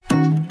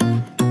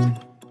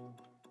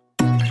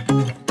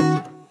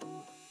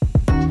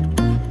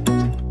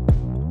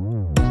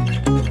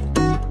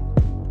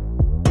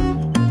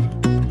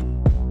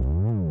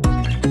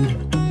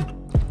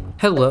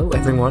Hello,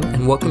 everyone,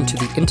 and welcome to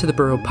the Into the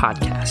Burrow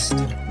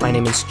podcast. My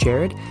name is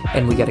Jared,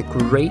 and we got a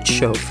great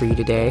show for you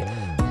today.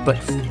 But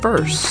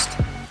first,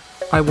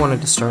 I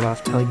wanted to start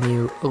off telling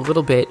you a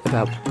little bit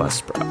about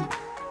Buzzsprout.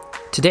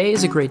 Today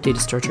is a great day to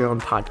start your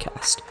own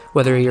podcast.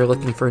 Whether you're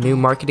looking for a new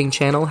marketing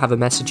channel, have a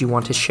message you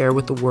want to share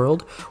with the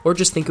world, or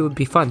just think it would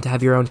be fun to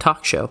have your own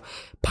talk show,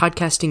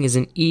 podcasting is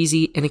an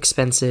easy,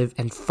 inexpensive,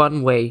 and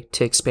fun way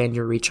to expand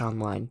your reach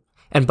online.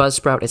 And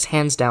Buzzsprout is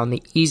hands down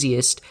the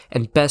easiest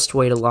and best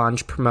way to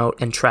launch,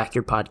 promote, and track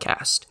your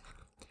podcast.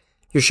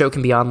 Your show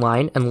can be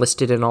online and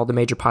listed in all the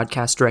major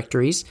podcast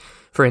directories,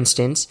 for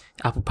instance,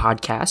 Apple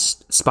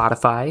Podcasts,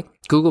 Spotify,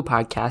 Google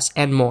Podcasts,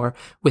 and more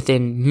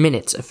within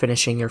minutes of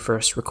finishing your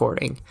first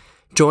recording.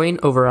 Join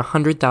over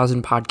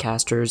 100,000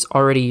 podcasters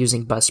already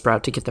using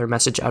Buzzsprout to get their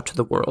message out to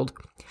the world.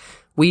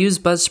 We use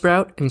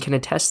Buzzsprout and can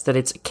attest that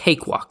it's a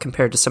cakewalk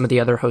compared to some of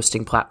the other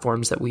hosting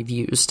platforms that we've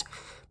used.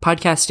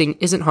 Podcasting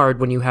isn't hard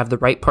when you have the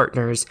right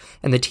partners,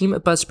 and the team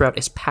at Buzzsprout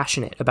is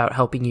passionate about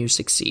helping you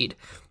succeed.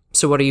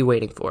 So what are you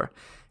waiting for?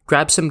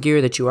 Grab some gear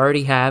that you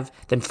already have,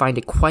 then find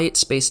a quiet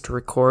space to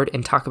record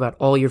and talk about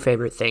all your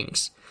favorite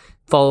things.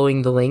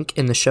 Following the link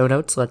in the show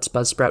notes lets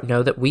Buzzsprout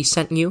know that we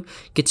sent you,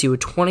 gets you a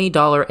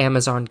 $20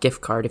 Amazon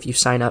gift card if you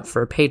sign up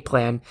for a paid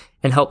plan,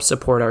 and helps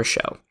support our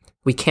show.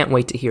 We can't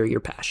wait to hear your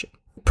passion.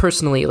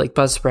 Personally, like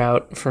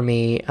Buzzsprout, for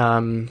me,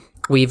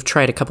 we've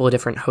tried a couple of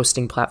different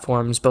hosting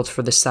platforms, both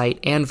for the site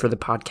and for the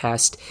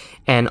podcast,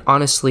 and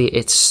honestly,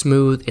 it's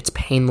smooth, it's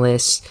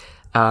painless,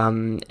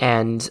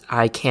 and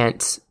I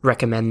can't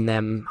recommend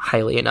them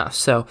highly enough.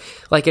 So,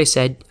 like I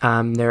said,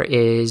 there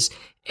is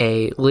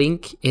a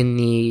link in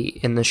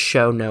the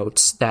show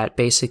notes that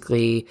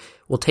basically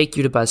will take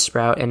you to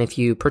Buzzsprout, and if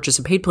you purchase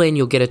a paid plan,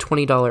 you'll get a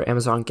 $20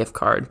 Amazon gift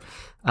card.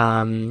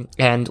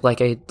 And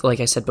like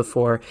I said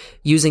before,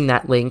 using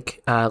that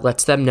link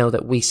lets them know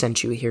that we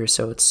sent you here,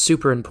 so it's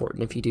super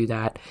important if you do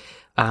that.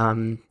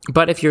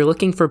 But if you're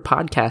looking for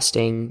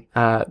podcasting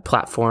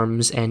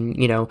platforms and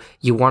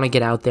you want to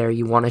get out there,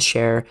 you want to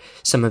share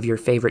some of your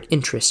favorite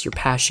interests, your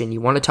passion,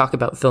 you want to talk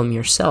about film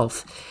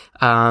yourself,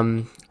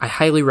 I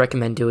highly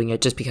recommend doing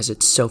it just because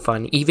it's so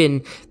fun.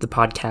 Even the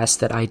podcasts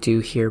that I do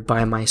here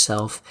by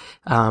myself,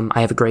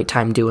 I have a great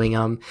time doing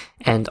them.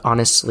 And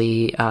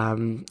honestly,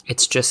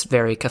 it's just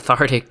very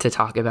cathartic to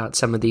talk about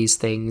some of these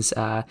things,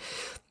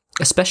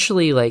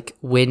 especially like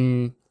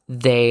when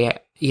they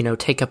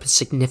take up a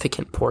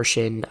significant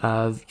portion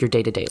of your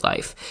day-to-day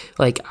life.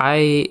 Like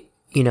I,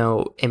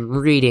 am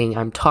reading,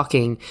 I'm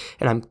talking,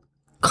 and I'm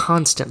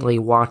constantly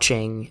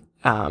watching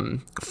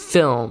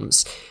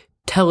films,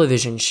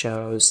 television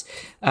shows.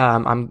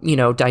 I'm,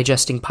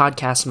 digesting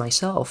podcasts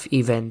myself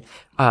even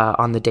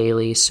on the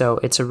daily. So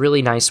it's a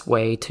really nice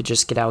way to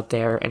just get out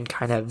there and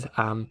kind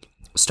of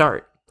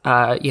start.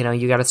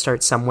 You got to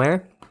start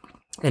somewhere.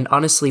 And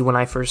honestly, when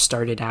I first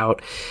started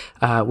out,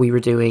 we were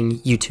doing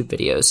YouTube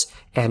videos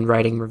and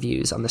writing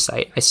reviews on the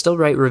site. I still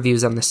write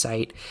reviews on the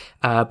site,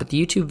 but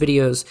the YouTube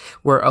videos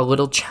were a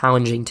little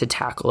challenging to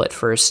tackle at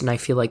first. And I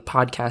feel like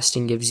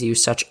podcasting gives you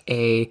such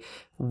a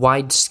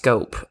wide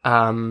scope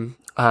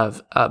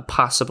of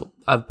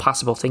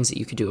possible things that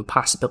you could do, of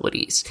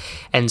possibilities.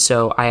 And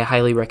so I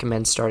highly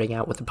recommend starting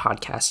out with a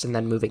podcast and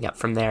then moving up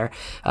from there.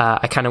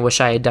 I kind of wish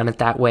I had done it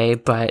that way,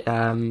 but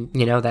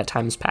that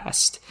time's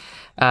passed.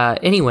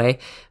 Anyway,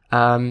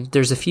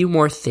 there's a few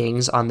more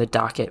things on the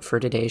docket for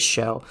today's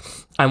show.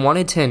 I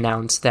wanted to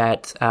announce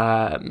that,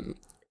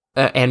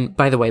 and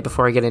by the way,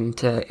 before I get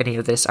into any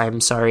of this,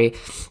 I'm sorry,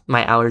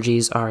 my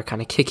allergies are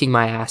kind of kicking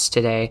my ass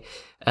today.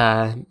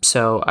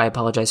 So I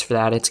apologize for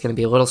that. It's going to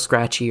be a little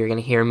scratchy. You're going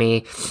to hear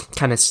me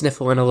kind of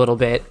sniffling a little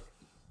bit.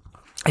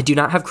 I do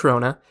not have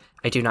corona.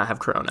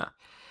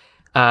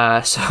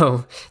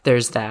 So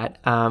there's that.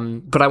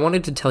 But I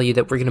wanted to tell you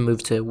that we're going to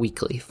move to a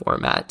weekly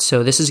format.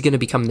 So this is going to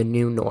become the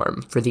new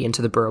norm for the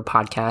Into the Burrow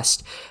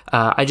podcast.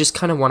 I just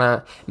kind of want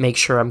to make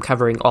sure I'm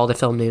covering all the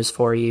film news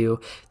for you.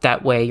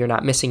 That way you're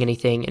not missing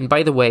anything. And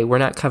by the way, we're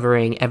not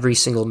covering every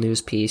single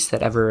news piece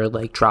that ever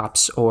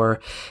drops or,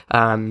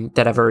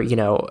 that ever,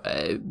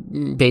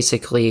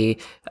 basically,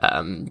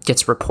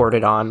 gets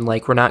reported on.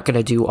 We're not going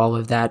to do all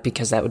of that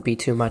because that would be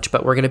too much,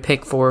 but we're going to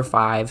pick 4 or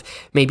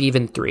 5, maybe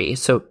even 3.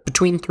 So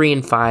between 3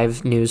 and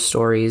 5 news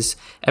stories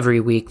every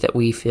week that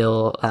we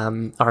feel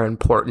are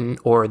important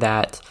or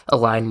that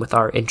align with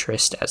our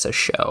interest as a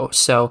show.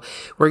 So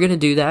we're going to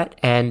do that,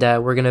 and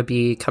we're going to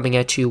be coming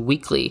at you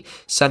weekly,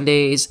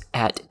 Sundays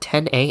at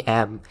 10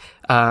 a.m.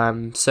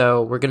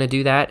 So we're going to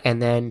do that.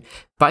 And then,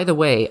 by the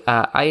way,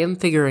 I am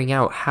figuring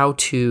out how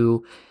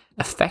to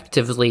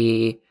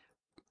effectively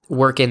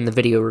work in the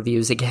video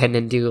reviews again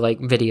and do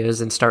videos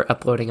and start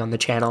uploading on the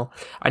channel.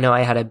 I know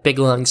I had a big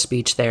long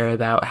speech there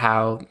about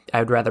how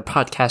I'd rather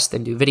podcast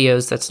than do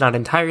videos. That's not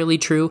entirely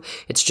true.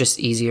 It's just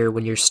easier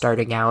when you're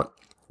starting out,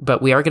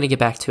 but we are going to get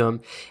back to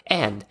them.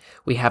 And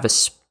we have a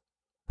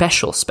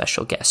special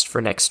guest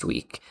for next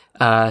week.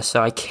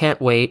 So I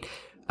can't wait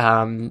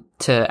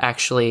to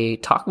actually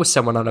talk with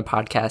someone on a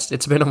podcast.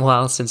 It's been a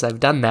while since I've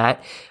done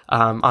that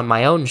on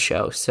my own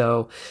show.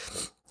 So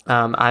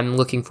I'm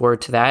looking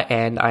forward to that,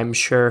 and I'm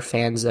sure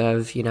fans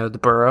of, The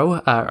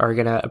Burrow are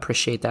going to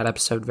appreciate that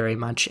episode very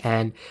much,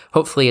 and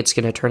hopefully it's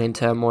going to turn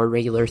into a more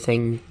regular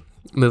thing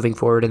moving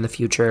forward in the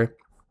future.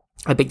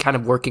 I've been kind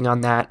of working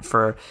on that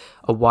for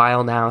a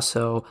while now,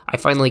 so I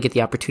finally get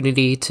the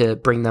opportunity to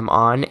bring them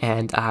on,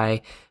 and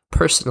I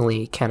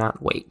personally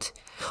cannot wait.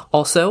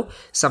 Also,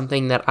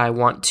 something that I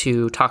want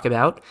to talk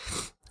about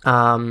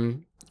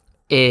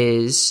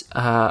is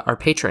our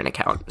Patreon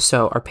account.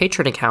 So our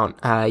Patreon account,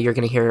 you're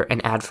going to hear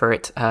an ad for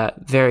it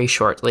very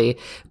shortly.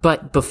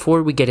 But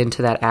before we get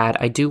into that ad,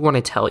 I do want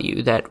to tell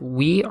you that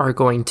we are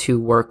going to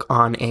work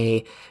on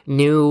a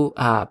new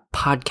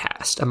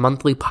podcast, a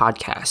monthly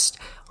podcast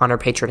on our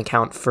Patreon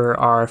account for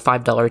our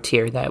 $5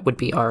 tier. That would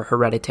be our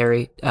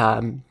hereditary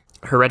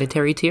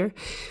tier.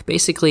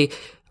 Basically,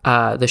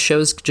 the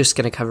show's just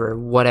going to cover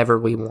whatever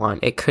we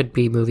want. It could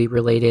be movie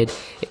related.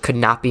 It could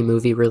not be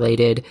movie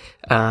related.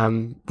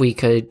 We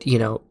could,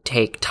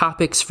 take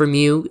topics from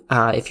you.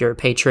 If you're a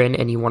patron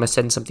and you want to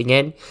send something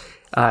in,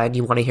 and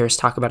you want to hear us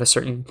talk about a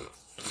certain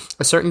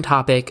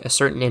topic, a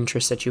certain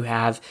interest that you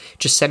have,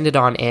 just send it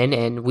on in,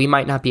 and we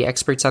might not be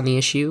experts on the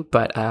issue,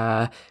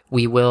 but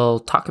we will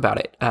talk about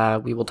it.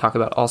 We will talk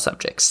about all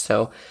subjects.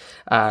 So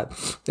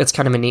that's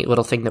kind of a neat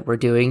little thing that we're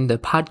doing. The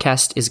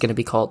podcast is going to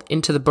be called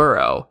Into the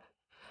Burrow,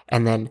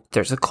 and then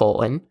there's a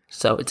colon.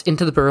 So it's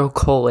Into the Burrow,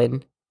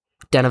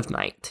 Den of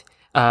Night.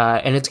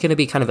 And it's going to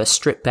be kind of a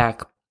stripped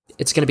back.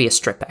 It's going to be a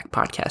stripped back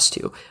podcast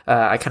too.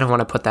 I kind of want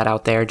to put that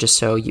out there just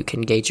so you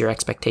can gauge your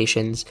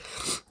expectations.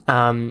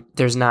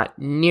 There's not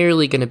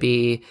nearly going to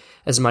be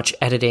as much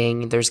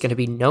editing. There's going to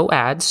be no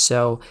ads.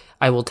 So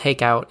I will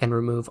take out and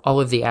remove all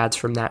of the ads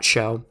from that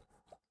show.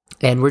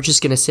 And we're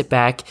just going to sit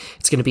back.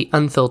 It's going to be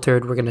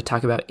unfiltered. We're going to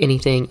talk about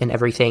anything and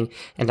everything.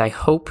 And I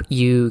hope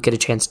you get a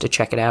chance to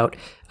check it out.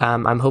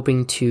 I'm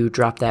hoping to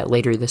drop that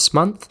later this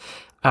month,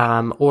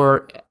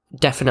 or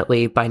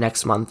definitely by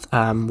next month.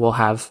 We'll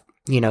have,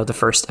 the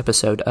first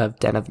episode of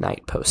Den of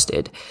Night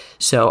posted.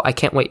 So I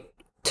can't wait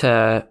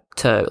to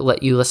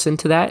let you listen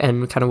to that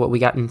and kind of what we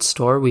got in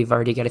store. We've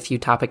already got a few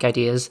topic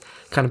ideas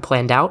kind of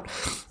planned out.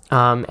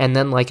 And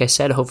then, like I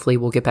said, hopefully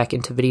we'll get back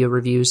into video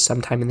reviews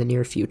sometime in the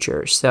near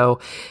future. So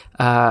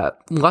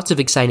lots of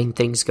exciting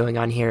things going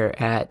on here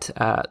at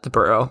the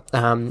Burrow.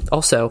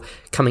 Also,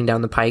 coming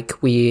down the pike,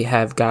 we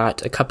have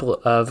got a couple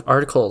of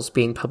articles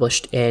being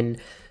published in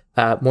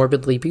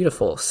Morbidly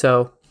Beautiful.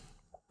 So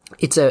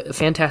it's a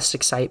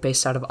fantastic site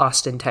based out of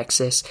Austin,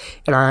 Texas,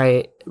 and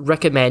I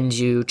recommend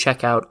you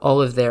check out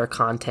all of their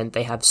content.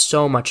 They have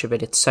so much of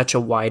it. It's such a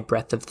wide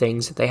breadth of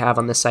things that they have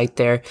on the site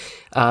there,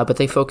 but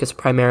they focus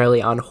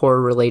primarily on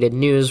horror-related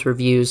news,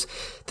 reviews,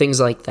 things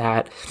like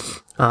that.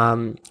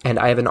 And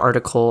I have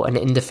an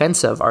In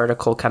Defense Of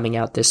article coming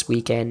out this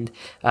weekend,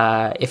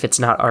 if it's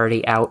not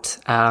already out.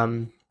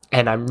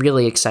 And I'm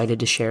really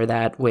excited to share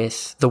that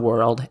with the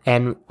world.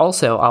 And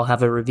also, I'll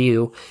have a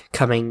review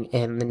coming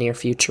in the near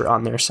future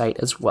on their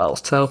site as well.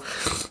 So,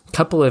 a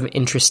couple of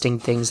interesting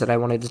things that I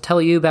wanted to tell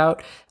you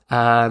about,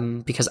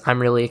 because I'm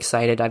really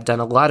excited. I've done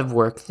a lot of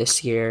work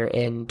this year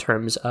in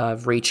terms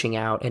of reaching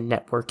out and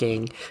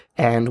networking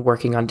and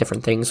working on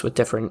different things with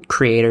different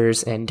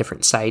creators and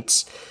different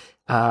sites.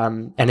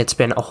 And it's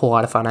been a whole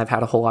lot of fun. I've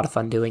had a whole lot of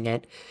fun doing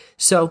it.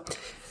 So,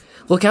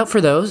 look out for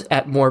those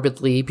at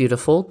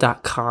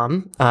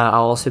morbidlybeautiful.com.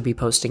 I'll also be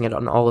posting it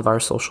on all of our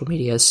social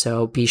medias,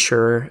 so be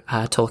sure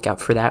to look out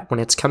for that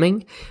when it's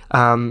coming.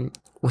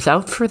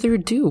 Without further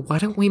ado, why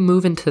don't we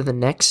move into the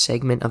next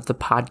segment of the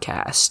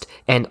podcast?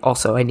 And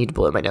also, I need to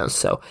blow my nose,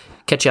 so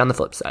catch you on the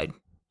flip side.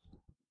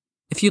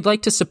 If you'd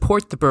like to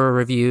support the Burrow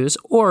Reviews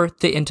or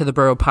the Into the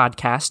Burrow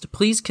podcast,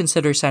 please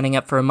consider signing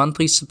up for a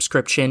monthly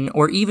subscription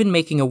or even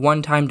making a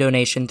one-time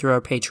donation through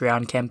our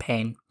Patreon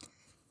campaign.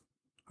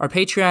 Our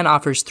Patreon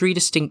offers 3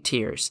 distinct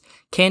tiers.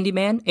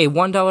 Candyman, a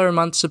 $1 a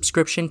month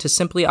subscription to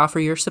simply offer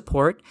your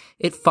support.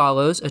 It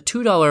follows a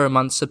 $2 a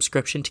month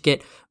subscription to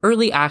get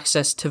early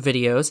access to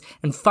videos.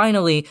 And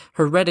finally,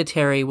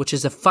 Hereditary, which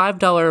is a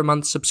 $5 a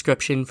month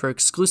subscription for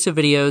exclusive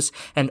videos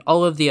and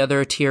all of the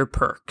other tier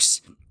perks.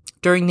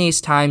 During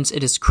these times,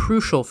 it is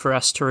crucial for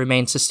us to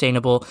remain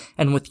sustainable,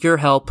 and with your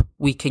help,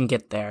 we can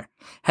get there.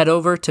 Head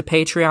over to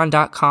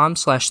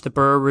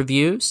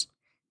patreon.com/theburrowreviews,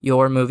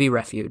 your movie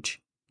refuge.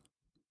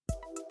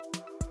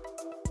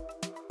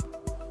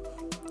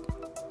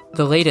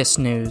 The latest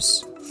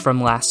news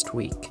from last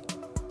week.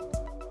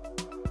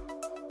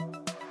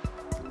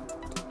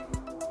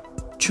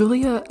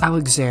 Julia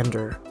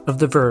Alexander of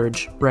The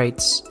Verge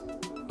writes,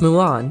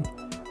 Mulan,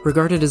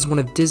 regarded as one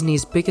of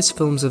Disney's biggest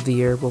films of the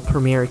year, will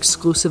premiere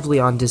exclusively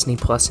on Disney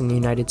Plus in the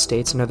United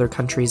States and other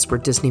countries where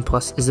Disney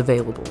Plus is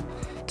available.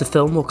 The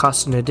film will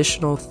cost an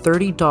additional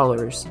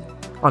 $30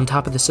 on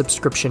top of the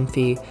subscription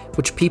fee,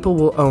 which people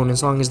will own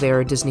as long as they are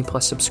a Disney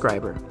Plus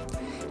subscriber.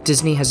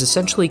 Disney has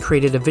essentially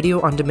created a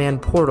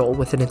video-on-demand portal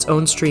within its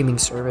own streaming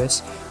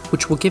service,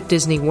 which will give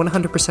Disney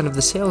 100% of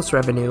the sales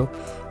revenue,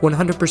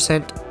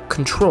 100%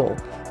 control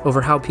over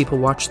how people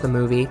watch the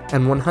movie,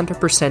 and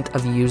 100%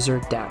 of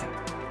user data.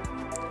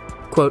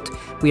 Quote,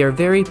 "We are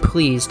very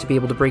pleased to be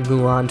able to bring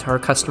Mulan to our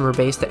customer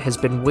base that has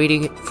been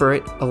waiting for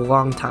it a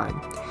long time.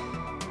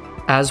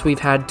 As we've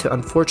had to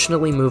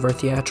unfortunately move our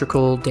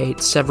theatrical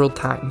date several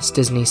times,"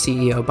 Disney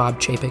CEO Bob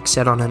Chapek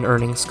said on an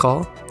earnings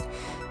call.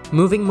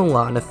 Moving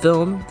Mulan, a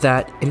film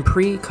that, in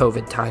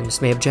pre-COVID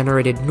times, may have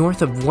generated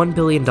north of $1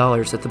 billion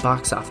at the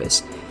box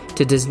office,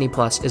 to Disney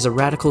Plus is a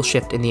radical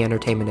shift in the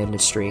entertainment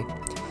industry.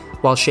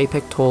 While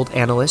Chapek told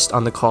analysts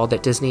on the call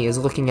that Disney is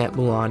looking at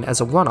Mulan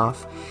as a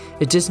one-off,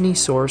 a Disney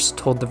source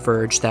told The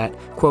Verge that,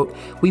 quote,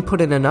 "We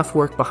put in enough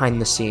work behind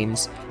the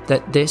scenes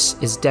that this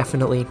is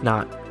definitely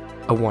not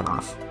a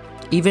one-off.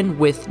 Even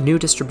with new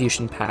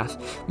distribution path,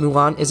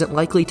 Mulan isn't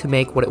likely to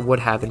make what it would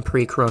have in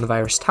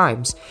pre-coronavirus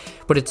times,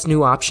 but it's a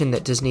new option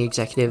that Disney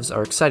executives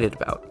are excited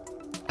about."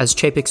 As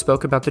Chapek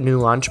spoke about the new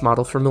launch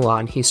model for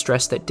Mulan, he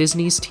stressed that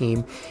Disney's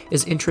team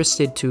is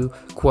interested to,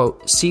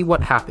 quote, "see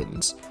what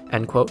happens,"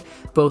 end quote,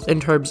 both in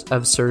terms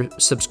of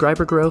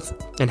subscriber growth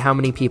and how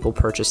many people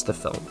purchase the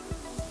film.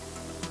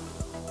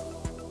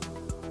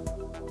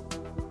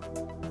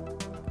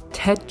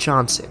 Ted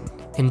Johnson,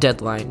 in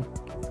Deadline,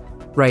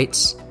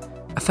 writes,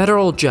 "A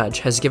federal judge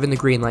has given the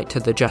green light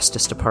to the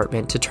Justice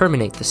Department to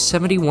terminate the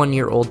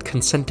 71-year-old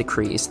consent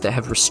decrees that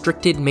have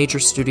restricted major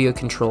studio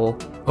control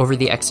over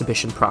the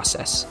exhibition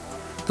process.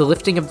 The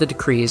lifting of the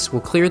decrees will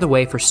clear the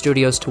way for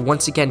studios to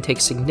once again take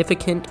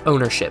significant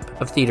ownership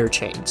of theater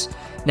chains,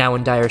 now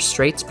in dire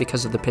straits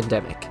because of the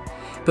pandemic.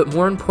 But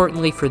more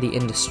importantly for the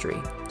industry,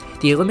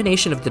 the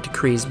elimination of the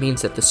decrees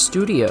means that the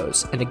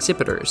studios and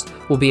exhibitors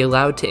will be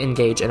allowed to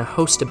engage in a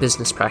host of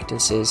business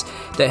practices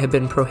that have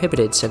been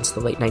prohibited since the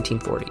late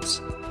 1940s.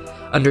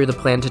 Under the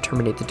plan to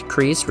terminate the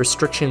decrees,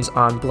 restrictions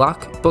on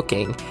block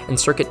booking and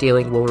circuit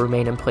dealing will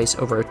remain in place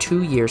over a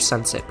 2-year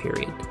sunset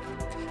period.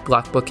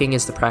 Block booking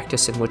is the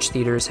practice in which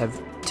theaters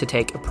have to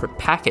take a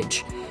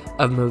package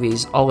of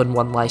movies all in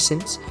one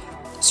license.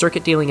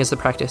 Circuit dealing is the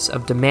practice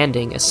of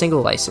demanding a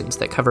single license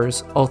that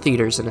covers all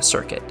theaters in a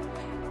circuit.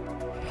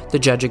 The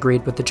judge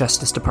agreed with the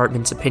Justice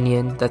Department's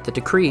opinion that the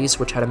decrees,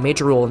 which had a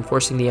major role in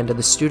forcing the end of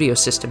the studio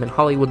system in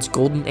Hollywood's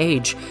golden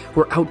age,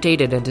 were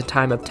outdated at a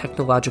time of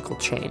technological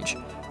change.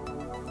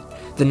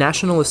 The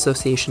National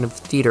Association of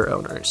Theater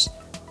Owners,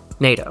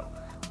 NATO,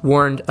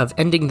 warned of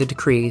ending the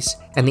decrees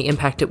and the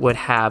impact it would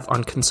have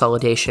on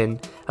consolidation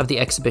of the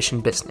exhibition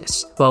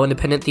business, while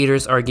independent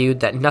theaters argued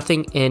that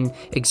nothing in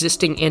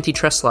existing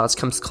antitrust laws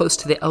comes close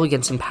to the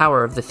elegance and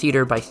power of the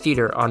theater by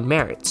theater on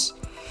merits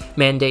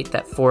mandate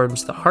that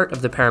forms the heart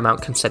of the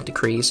Paramount consent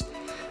decrees.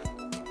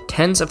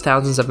 Tens of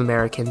thousands of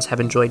Americans have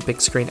enjoyed big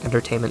screen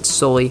entertainment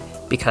solely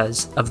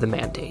because of the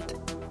mandate.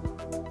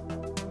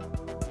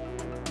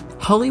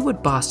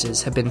 Hollywood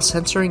bosses have been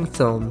censoring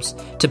films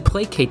to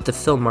placate the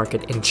film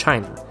market in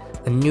China,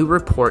 a new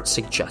report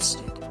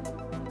suggested.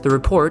 The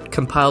report,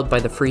 compiled by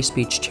the free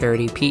speech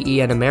charity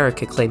PEN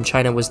America, claimed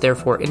China was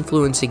therefore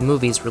influencing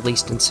movies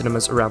released in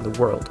cinemas around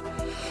the world.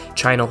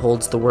 China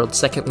holds the world's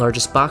second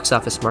largest box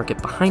office market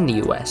behind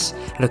the US,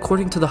 and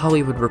according to The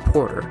Hollywood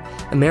Reporter,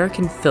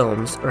 American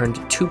films earned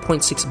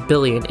 $2.6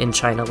 billion in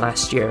China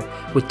last year,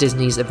 with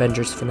Disney's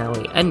Avengers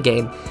finale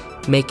Endgame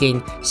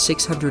making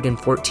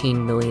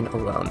 $614 million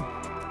alone.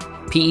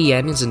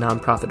 PEN is a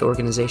nonprofit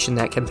organization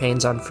that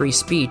campaigns on free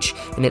speech,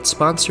 and it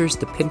sponsors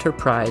the Pinter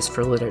Prize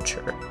for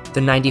Literature. The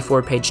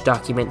 94-page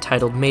document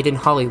titled Made in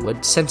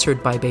Hollywood,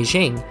 Censored by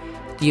Beijing,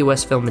 the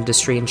US film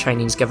industry and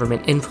Chinese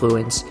government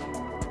influence,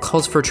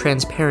 calls for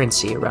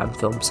transparency around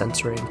film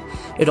censoring.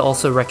 It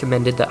also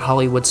recommended that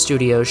Hollywood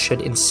studios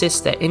should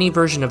insist that any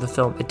version of a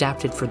film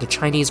adapted for the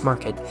Chinese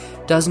market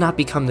does not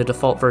become the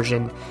default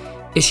version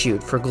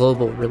issued for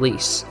global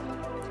release.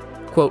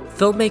 Quote,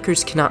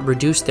 "Filmmakers cannot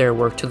reduce their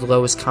work to the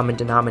lowest common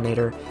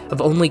denominator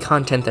of only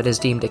content that is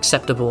deemed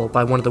acceptable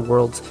by one of the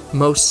world's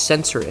most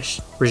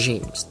censorish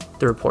regimes,"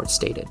 the report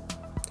stated.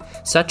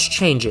 Such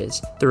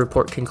changes, the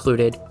report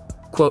concluded,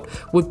 quote,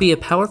 "would be a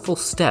powerful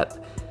step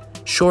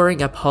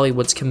shoring up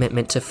Hollywood's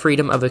commitment to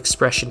freedom of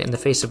expression in the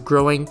face of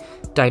growing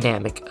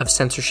dynamic of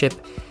censorship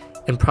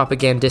and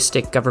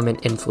propagandistic government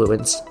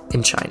influence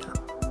in China."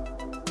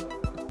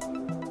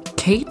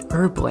 Kate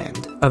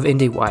Erbland of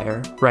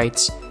IndieWire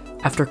writes,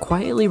 "After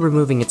quietly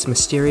removing its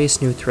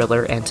mysterious new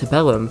thriller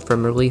Antebellum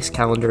from release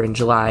calendar in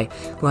July,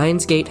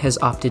 Lionsgate has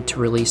opted to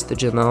release the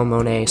Janelle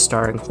Monáe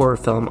starring horror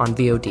film on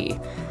VOD.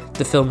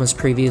 The film was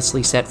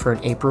previously set for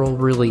an April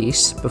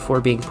release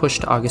before being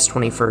pushed to August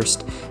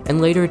 21st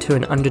and later to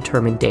an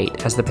undetermined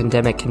date as the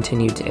pandemic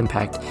continued to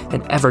impact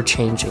an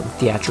ever-changing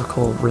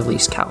theatrical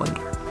release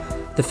calendar.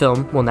 The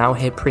film will now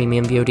hit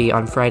premium VOD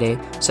on Friday,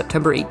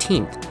 September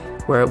 18th,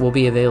 where it will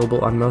be available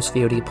on most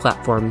VOD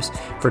platforms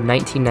for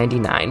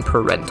 $19.99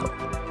 per rental.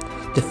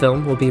 The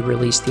film will be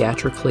released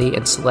theatrically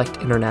in select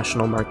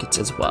international markets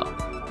as well.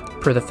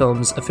 Per the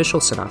film's official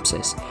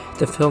synopsis,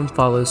 the film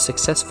follows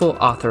successful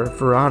author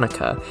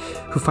Veronica,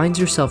 who finds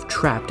herself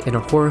trapped in a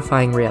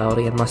horrifying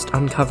reality and must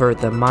uncover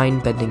the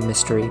mind-bending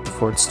mystery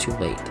before it's too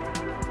late."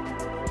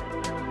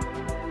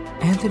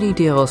 Anthony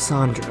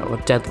D'Alessandro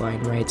of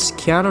Deadline writes,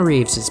 "Keanu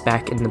Reeves is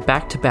back in the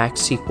back-to-back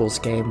sequels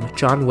game with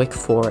John Wick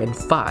 4 and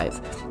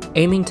 5,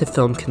 aiming to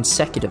film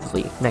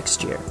consecutively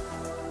next year.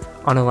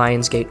 On a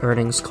Lionsgate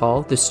earnings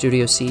call, the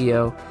studio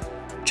CEO,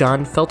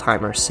 Jon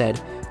Feltheimer,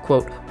 said,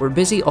 quote, "We're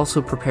busy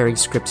also preparing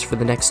scripts for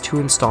the next 2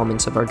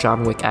 installments of our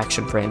John Wick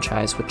action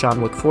franchise, with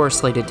John Wick 4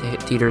 slated to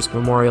hit theaters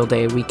Memorial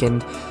Day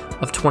weekend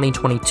of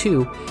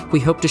 2022. We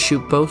hope to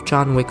shoot both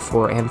John Wick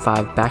 4 and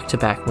 5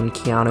 back-to-back when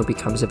Keanu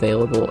becomes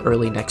available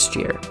early next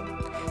year."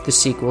 The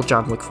sequel,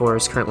 John Wick 4,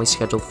 is currently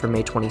scheduled for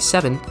May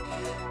 27th,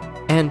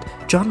 and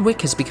John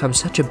Wick has become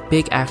such a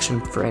big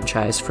action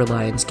franchise for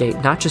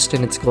Lionsgate, not just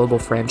in its global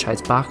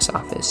franchise box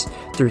office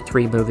through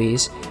 3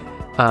 movies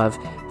of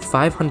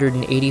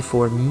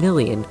 $584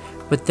 million,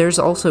 but there's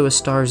also a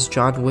Starz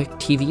John Wick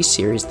TV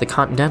series, The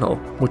Continental,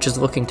 which is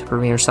looking to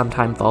premiere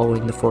sometime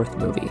following the 4th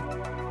movie.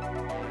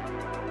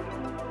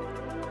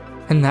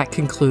 And that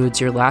concludes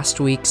your last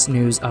week's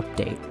news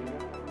update.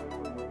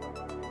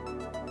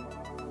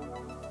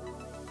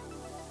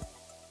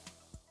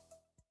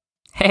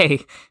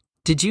 Hey,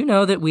 did you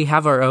know that we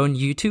have our own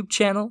YouTube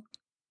channel?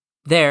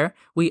 There,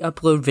 we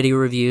upload video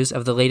reviews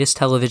of the latest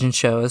television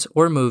shows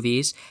or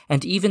movies,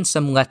 and even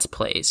some Let's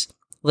Plays.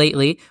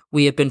 Lately,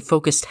 we have been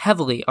focused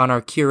heavily on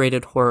our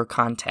curated horror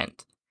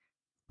content.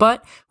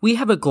 But we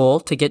have a goal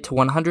to get to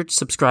 100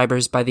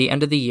 subscribers by the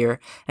end of the year,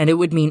 and it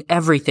would mean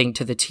everything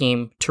to the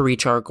team to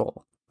reach our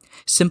goal.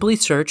 Simply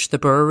search The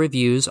Burrow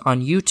Reviews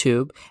on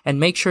YouTube and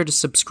make sure to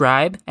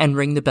subscribe and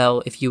ring the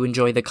bell if you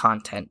enjoy the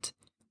content.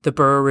 The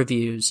Burrow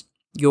Reviews,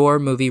 your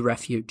movie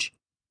refuge.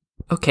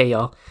 Okay,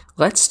 y'all,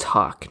 let's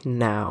talk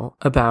now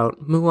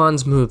about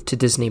Mulan's move to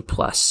Disney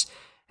Plus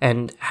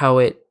and how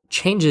it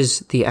changes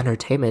the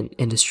entertainment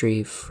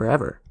industry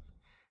forever.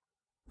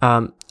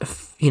 5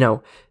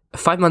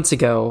 months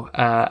ago,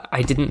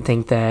 I didn't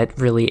think that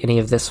really any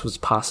of this was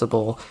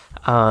possible,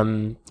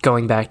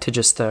 going back to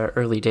just the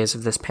early days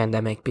of this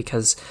pandemic,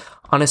 because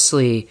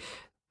honestly,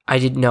 I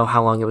didn't know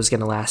how long it was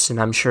going to last, and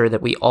I'm sure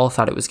that we all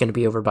thought it was going to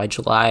be over by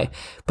July.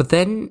 But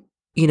then,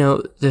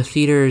 the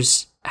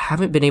theaters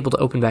haven't been able to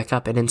open back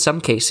up, and in some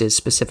cases,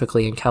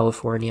 specifically in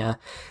California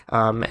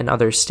and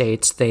other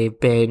states, they've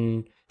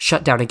been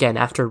shut down again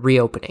after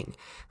reopening.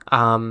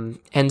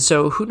 And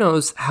so who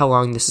knows how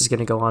long this is going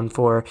to go on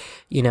for.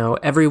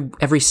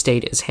 Every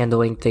state is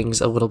handling things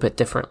a little bit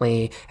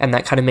differently, and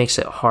that kind of makes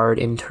it hard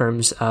in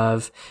terms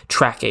of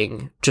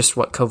tracking just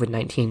what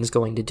COVID-19 is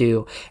going to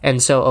do.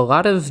 And so a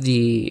lot of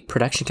the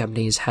production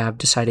companies have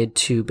decided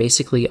to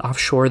basically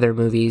offshore their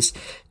movies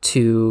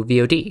to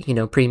VOD,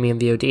 premium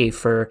VOD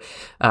for,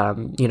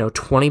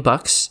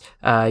 $20.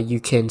 You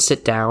can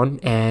sit down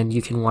and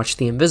you can watch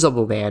The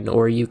Invisible Man,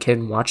 or you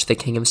can watch The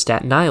King of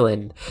Staten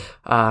Island.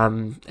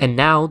 And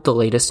now the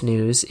latest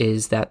news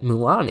is that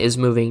Mulan is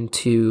moving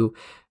to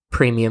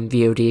premium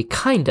VOD,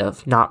 kind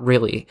of, not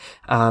really.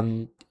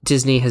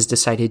 Disney has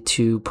decided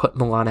to put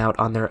Mulan out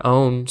on their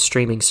own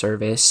streaming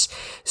service.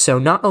 So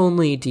not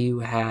only do you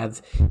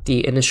have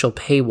the initial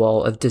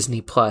paywall of Disney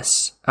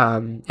Plus,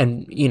 and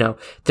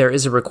there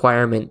is a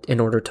requirement in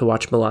order to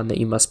watch Mulan that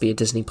you must be a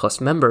Disney Plus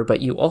member,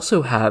 but you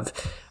also have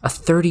a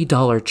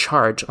 $30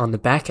 charge on the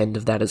back end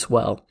of that as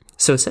well.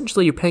 So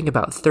essentially you're paying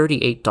about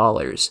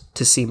 $38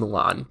 to see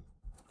Mulan.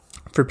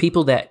 For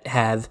people that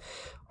have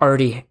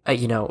already,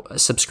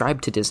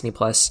 subscribed to Disney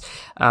Plus,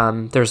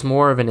 there's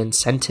more of an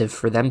incentive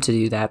for them to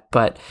do that.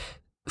 But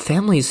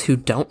families who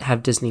don't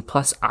have Disney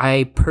Plus,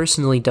 I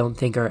personally don't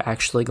think are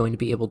actually going to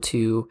be able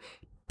to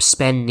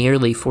spend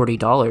nearly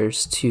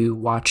 $40 to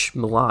watch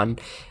Mulan,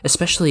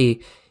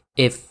 especially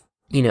if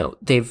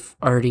they've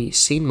already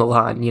seen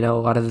Mulan. A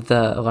lot of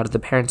the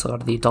parents, a lot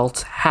of the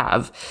adults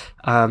have.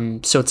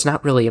 So it's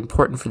not really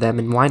important for them.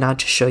 And why not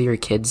just show your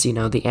kids,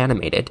 the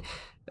animated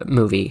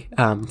movie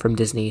from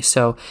Disney?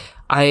 So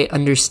I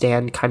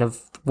understand kind of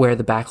where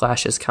the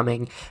backlash is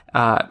coming.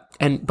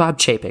 And Bob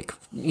Chapek,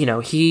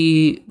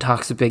 he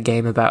talks a big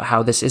game about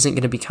how this isn't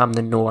going to become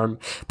the norm.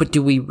 But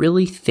do we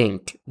really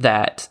think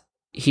that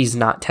he's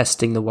not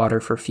testing the water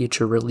for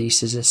future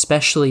releases,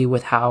 especially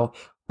with how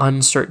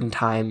uncertain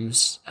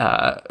times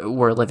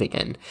we're living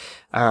in?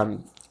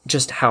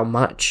 Just how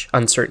much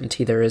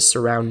uncertainty there is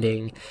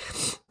surrounding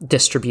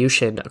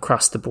distribution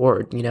across the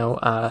board.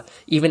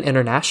 Even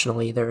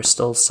internationally, there are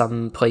still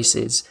some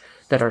places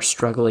that are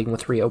struggling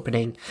with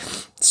reopening.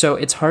 So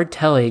it's hard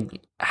telling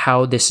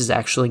how this is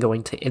actually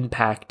going to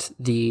impact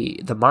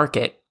the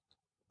market.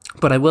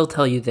 But I will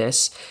tell you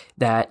this,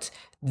 that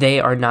they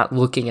are not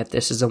looking at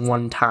this as a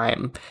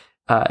one-time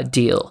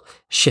deal,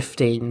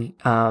 shifting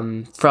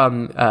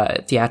from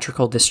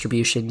theatrical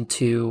distribution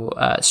to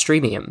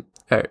premium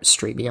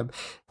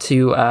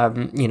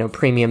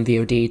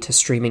VOD, to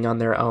streaming on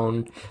their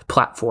own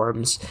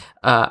platforms.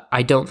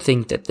 I don't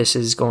think that this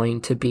is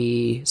going to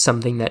be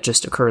something that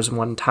just occurs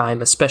one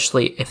time,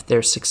 especially if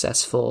they're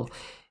successful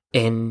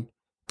in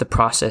the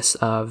process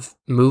of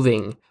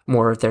moving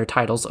more of their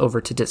titles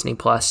over to Disney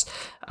Plus.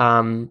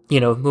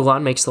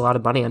 Mulan makes a lot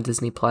of money on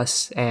Disney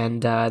Plus,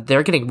 and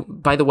they're getting,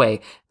 by the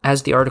way,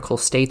 as the article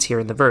states here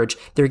in The Verge,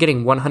 they're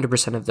getting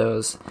 100% of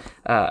those,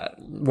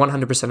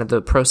 100% of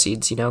the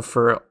proceeds,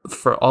 for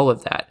all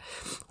of that,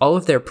 all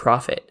of their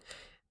profit.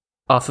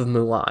 off of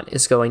Mulan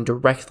is going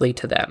directly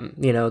to them.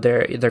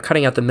 They're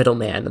cutting out the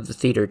middleman of the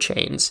theater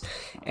chains.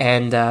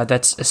 And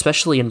that's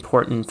especially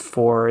important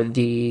for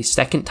the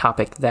second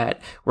topic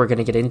that we're going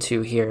to get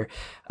into here.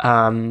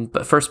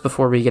 But first,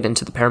 before we get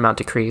into the Paramount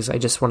decrees, I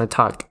just want to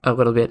talk a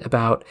little bit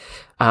about,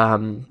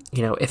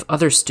 if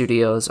other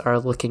studios are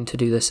looking to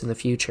do this in the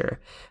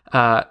future.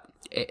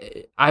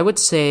 I would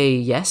say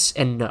yes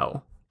and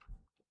no.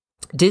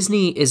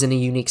 Disney is in a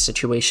unique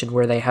situation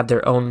where they have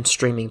their own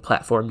streaming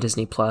platform,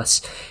 Disney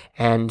Plus,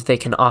 and they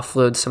can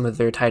offload some of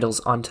their titles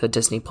onto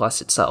Disney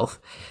Plus itself.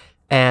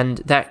 And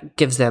that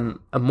gives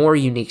them a more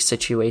unique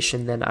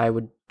situation than I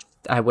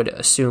would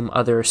assume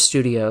other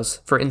studios.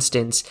 For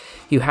instance,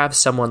 you have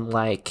someone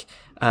like,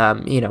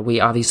 we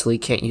obviously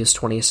can't use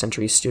 20th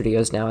Century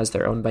Studios now as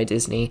they're owned by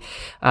Disney.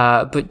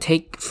 But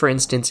take, for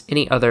instance,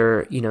 any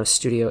other,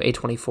 studio,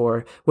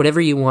 A24,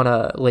 whatever you want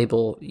to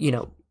label,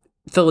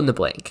 fill in the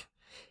blank.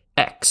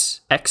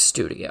 X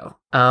Studio.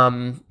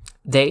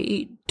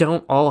 They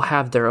don't all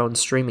have their own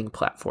streaming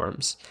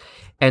platforms.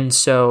 And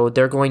so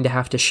they're going to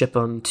have to ship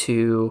them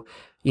to,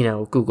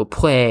 Google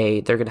Play.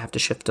 They're going to have to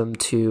ship them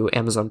to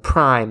Amazon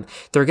Prime.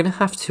 They're going to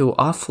have to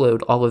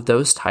offload all of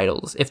those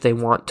titles if they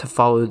want to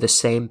follow the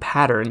same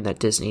pattern that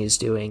Disney is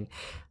doing,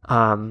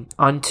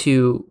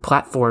 onto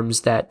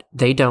platforms that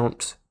they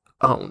don't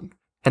own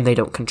and they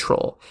don't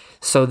control.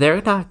 So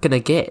they're not going to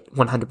get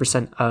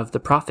 100% of the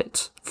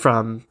profits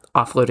from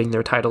offloading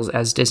their titles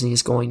as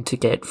Disney's going to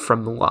get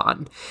from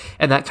Mulan.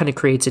 And that kind of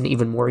creates an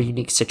even more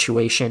unique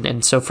situation.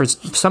 And so for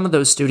some of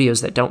those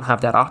studios that don't have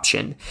that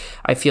option,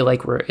 I feel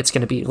like it's going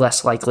to be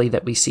less likely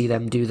that we see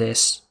them do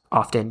this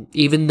often,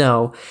 even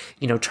though,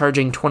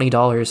 charging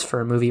 $20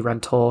 for a movie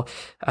rental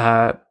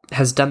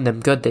has done them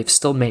good. They've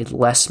still made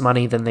less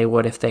money than they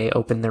would if they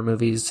opened their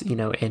movies,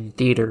 in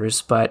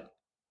theaters. But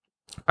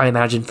I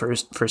imagine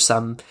for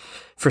some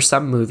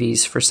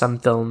movies, for some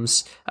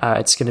films,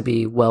 it's going to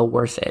be well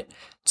worth it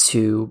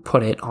to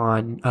put it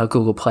on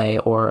Google Play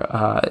or,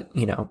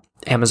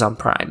 Amazon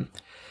Prime.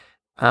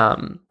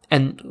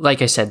 And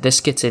like I said, this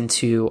gets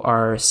into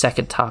our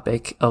second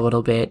topic a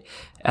little bit.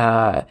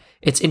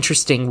 It's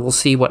interesting. We'll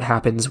see what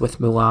happens with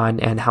Mulan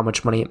and how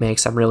much money it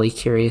makes. I'm really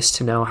curious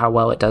to know how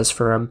well it does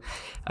for him.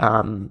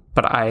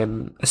 But I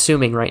am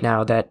assuming right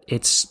now that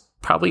it's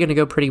probably going to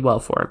go pretty well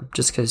for him,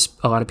 just because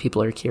a lot of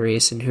people are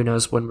curious, and who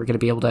knows when we're going to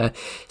be able to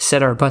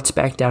set our butts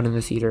back down in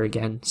the theater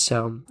again.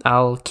 So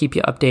I'll keep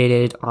you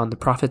updated on the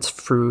profits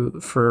for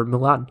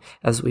Mulan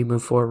as we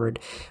move forward.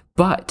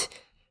 But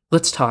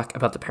let's talk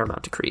about the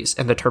Paramount decrees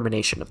and the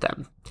termination of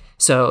them.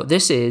 So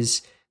this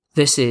is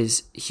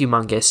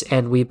humongous,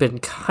 and we've been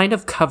kind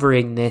of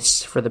covering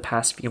this for the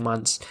past few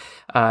months,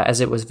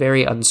 as it was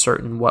very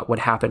uncertain what would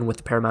happen with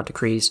the Paramount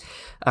decrees.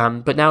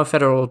 But now a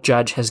federal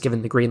judge has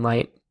given the green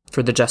light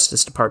for the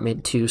Justice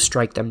Department to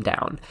strike them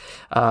down.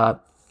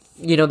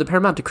 The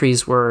Paramount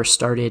decrees were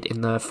started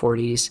in the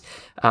 40s,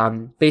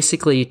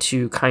 basically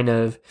to kind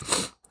of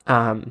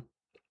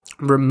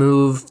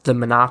remove the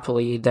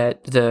monopoly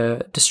that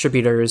the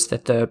distributors,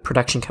 that the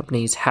production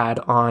companies had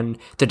on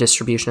the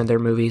distribution of their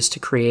movies, to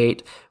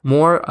create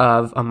more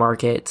of a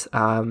market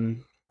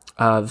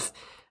of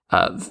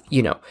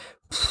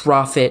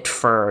profit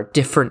for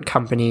different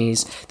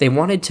companies. They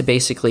wanted to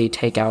basically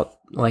take out,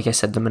 like I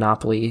said, the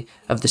monopoly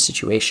of the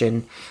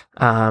situation,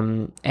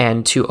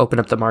 and to open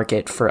up the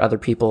market for other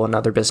people and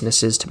other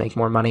businesses to make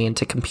more money and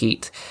to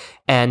compete.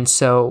 And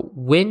so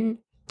when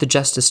the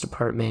Justice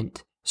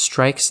Department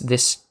strikes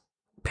this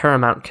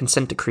Paramount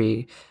consent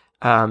decree,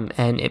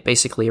 and it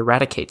basically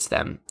eradicates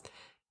them,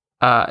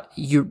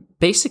 you're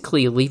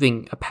basically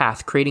leaving a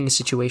path, creating a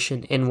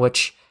situation in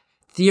which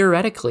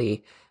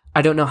theoretically,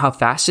 I don't know how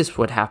fast this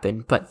would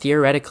happen, but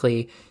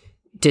theoretically,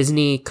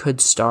 Disney could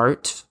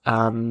start,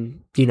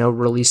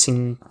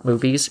 releasing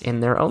movies in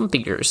their own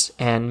theaters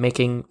and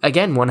making,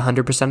 again,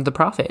 100% of the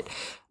profit.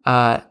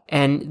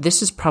 And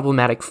this is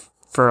problematic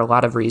for a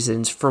lot of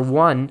reasons. For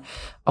one,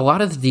 a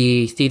lot of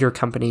the theater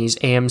companies,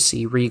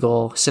 AMC,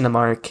 Regal,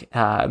 Cinemark,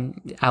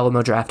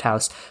 Alamo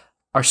Drafthouse,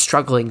 are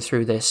struggling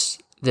through this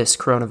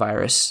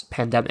coronavirus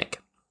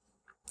pandemic.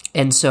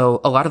 And so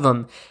a lot of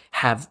them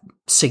have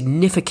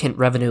significant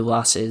revenue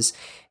losses,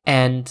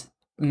 and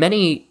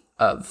many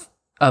of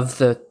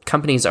the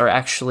companies are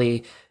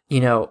actually,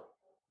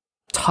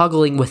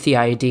 toggling with the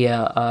idea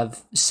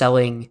of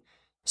selling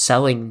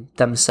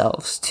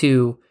themselves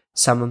to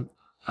some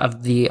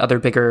of the other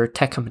bigger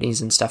tech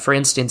companies and stuff. For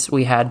instance,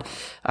 we had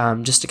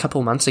just a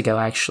couple months ago,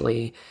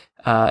 actually,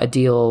 a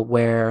deal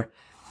where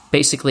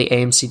basically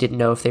AMC didn't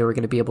know if they were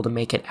going to be able to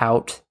make it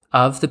out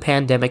of the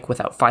pandemic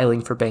without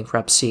filing for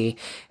bankruptcy,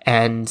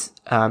 and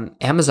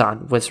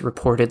Amazon was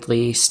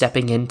reportedly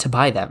stepping in to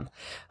buy them.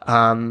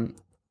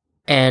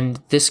 And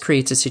this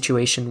creates a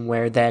situation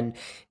where then,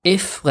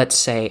 if, let's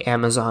say,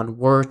 Amazon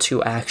were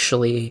to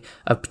actually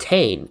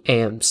obtain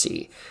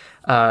AMC,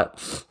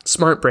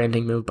 smart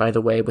branding move, by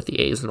the way, with the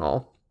A's and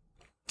all,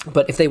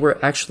 but if they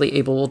were actually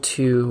able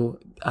to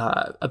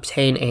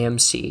obtain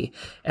AMC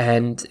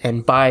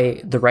and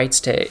buy the rights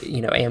to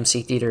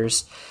AMC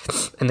theaters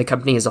and the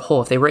company as a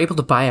whole, if they were able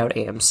to buy out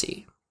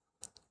AMC,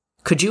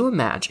 Could you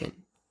imagine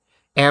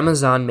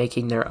Amazon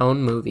making their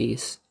own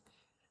movies,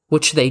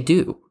 which they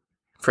do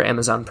for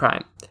Amazon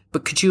Prime,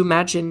 but could you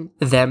imagine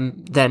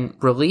them then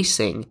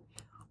releasing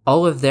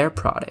all of their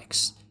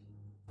products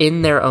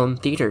in their own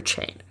theater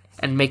chain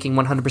and making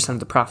 100% of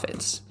the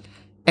profits?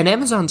 And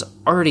Amazon's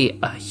already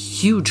a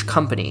huge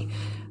company.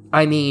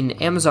 I mean,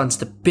 Amazon's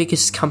the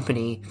biggest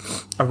company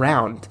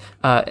around,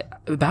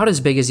 about as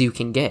big as you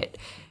can get.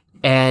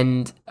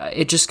 And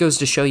it just goes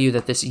to show you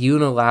that this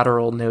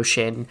unilateral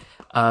notion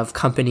of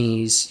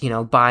companies,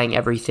 buying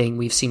everything.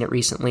 We've seen it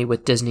recently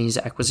with Disney's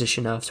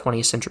acquisition of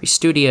 20th Century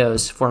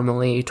Studios,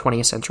 formerly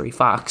 20th Century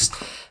Fox.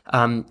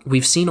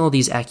 We've seen all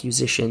these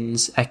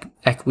acquisitions. I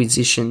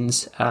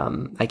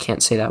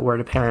can't say that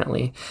word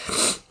apparently,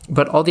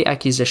 but all the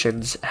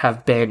acquisitions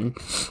have been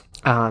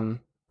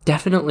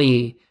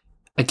definitely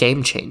a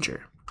game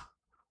changer.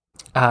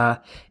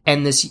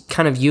 And this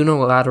kind of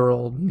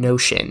unilateral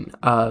notion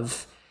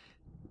of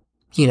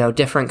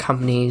different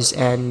companies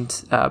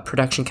and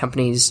production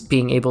companies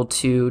being able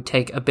to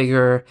take a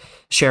bigger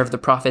share of the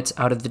profits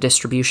out of the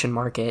distribution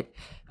market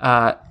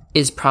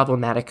is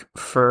problematic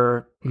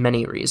for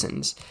many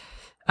reasons.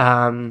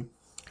 And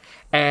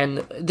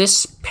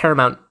this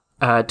Paramount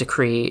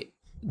decree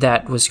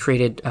that was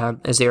created,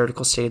 as the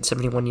article stated,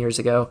 71 years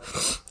ago,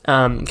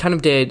 kind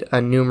of did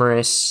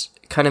numerous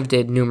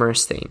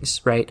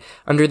things, right?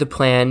 Under the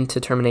plan to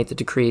terminate the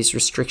decrees,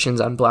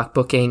 restrictions on block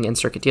booking and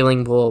circuit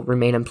dealing will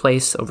remain in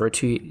place over a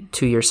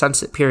two-year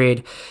sunset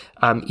period,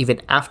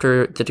 even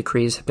after the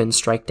decrees have been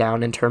struck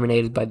down and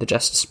terminated by the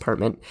Justice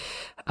Department.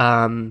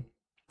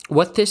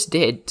 What this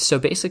did, so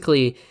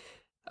basically,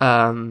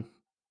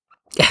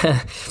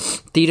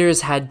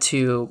 theaters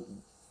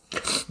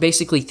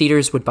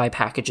would buy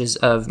packages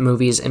of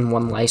movies in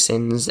one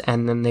license,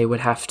 and then they would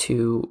have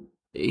to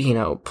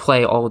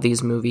play all of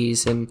these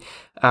movies, and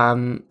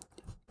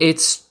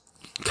it's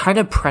kind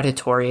of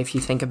predatory if you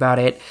think about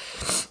it,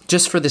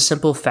 just for the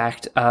simple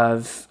fact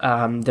of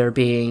there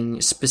being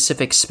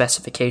specific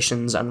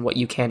specifications on what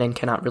you can and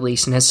cannot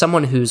release. And as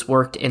someone who's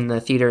worked in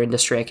the theater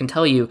industry, I can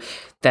tell you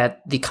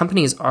that the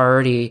company is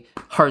already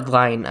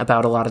hardline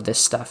about a lot of this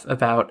stuff.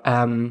 About,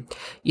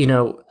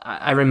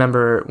 I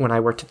remember when I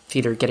worked at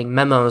theater getting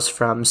memos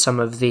from some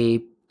of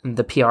the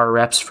PR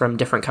reps from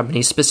different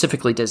companies,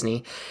 specifically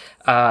Disney.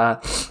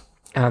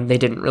 They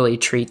didn't really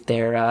treat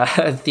their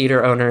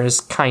theater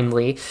owners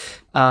kindly.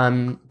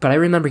 But I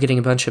remember getting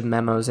a bunch of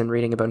memos and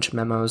reading a bunch of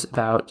memos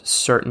about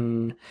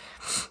certain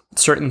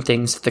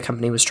things that the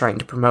company was trying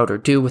to promote or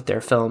do with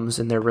their films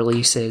and their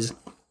releases.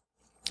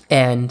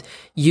 And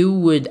you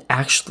would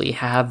actually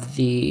have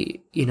the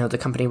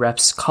company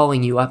reps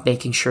calling you up,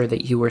 making sure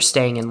that you were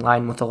staying in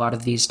line with a lot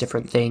of these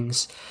different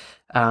things.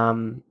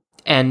 And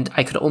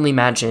I could only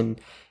imagine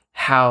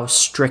how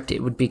strict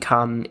it would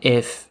become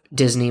if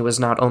Disney was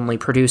not only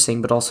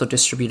producing but also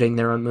distributing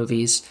their own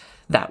movies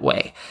that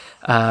way.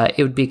 It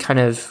would be kind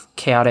of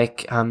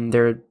chaotic.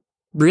 There'd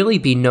really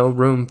be no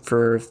room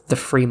for the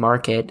free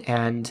market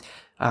and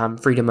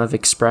freedom of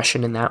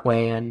expression in that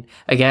way. And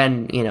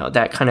again,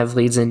 that kind of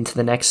leads into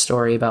the next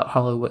story about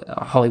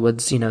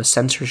Hollywood's,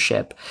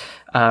 censorship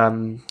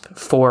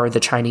for the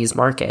Chinese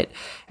market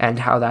and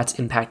how that's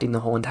impacting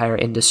the whole entire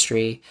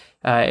industry.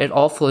 It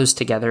all flows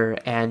together.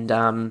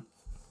 And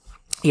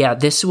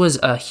this was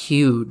a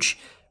huge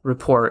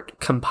report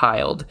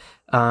compiled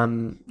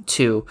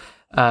to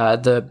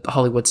the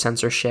Hollywood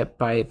censorship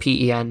by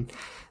PEN.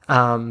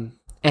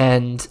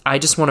 And I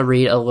just want to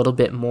read a little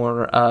bit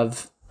more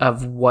of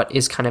what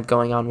is kind of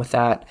going on with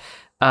that.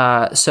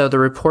 So the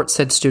report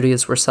said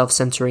studios were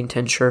self-censoring to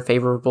ensure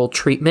favorable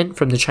treatment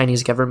from the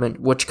Chinese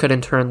government, which could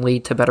in turn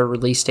lead to better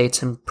release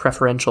dates and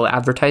preferential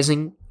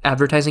advertising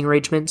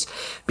arrangements,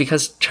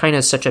 because China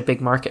is such a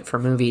big market for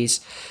movies.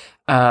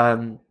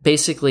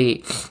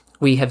 Basically,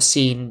 we have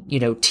seen,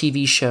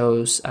 TV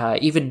shows,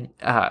 even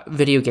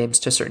video games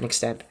to a certain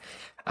extent.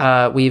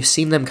 We've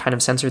seen them kind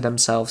of censor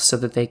themselves so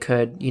that they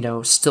could,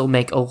 still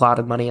make a lot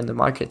of money in the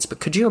markets. But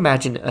could you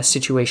imagine a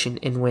situation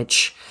in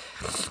which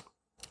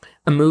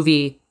a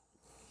movie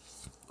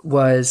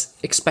was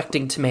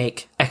expecting to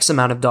make X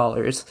amount of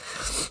dollars,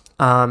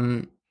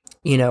 and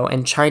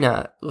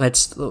China,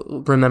 let's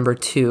remember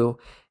too,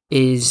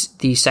 is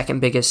the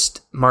second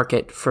biggest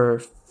market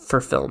for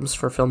films,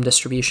 for film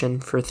distribution,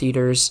 for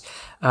theaters.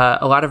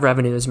 A lot of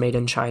revenue is made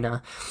in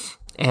China.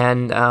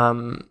 And,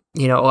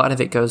 a lot of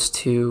it goes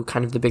to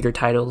kind of the bigger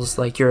titles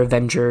like your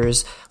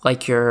Avengers,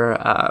 like your,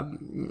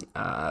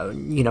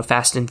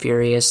 Fast and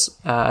Furious,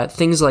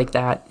 things like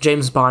that.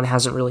 James Bond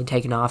hasn't really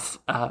taken off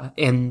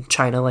in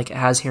China like it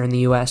has here in the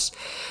US.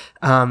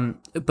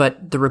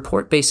 But the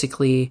report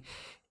basically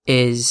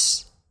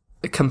is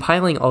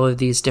compiling all of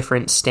these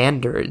different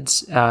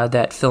standards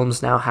that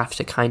films now have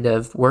to kind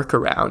of work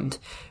around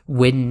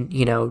when,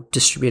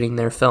 distributing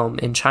their film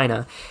in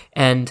China.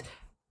 And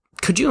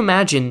could you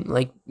imagine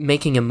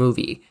making a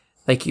movie?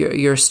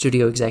 You're a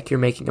studio exec, you're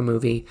making a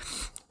movie,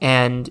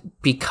 and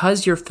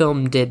because your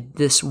film did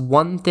this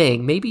one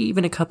thing, maybe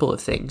even a couple of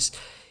things,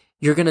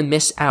 you're going to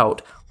miss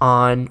out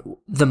on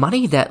the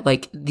money that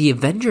the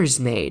Avengers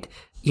made,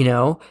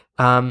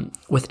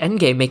 with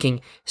Endgame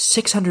making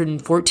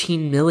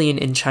 $614 million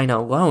in China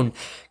alone.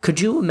 Could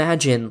you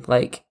imagine,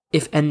 like,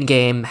 if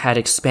Endgame had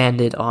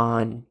expanded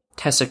on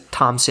Tessa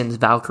Thompson's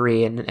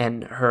Valkyrie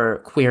and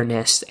her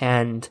queerness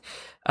and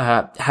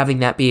having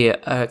that be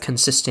a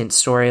consistent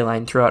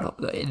storyline throughout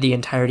the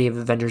entirety of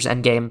Avengers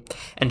Endgame,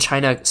 and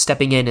China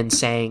stepping in and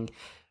saying,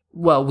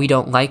 well, we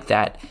don't like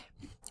that.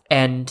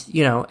 And,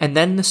 and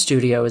then the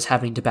studio is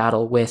having to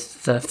battle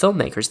with the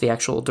filmmakers, the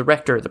actual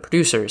director, the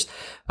producers,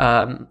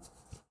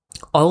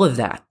 all of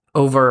that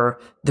over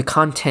the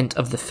content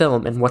of the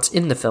film and what's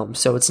in the film.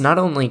 So it's not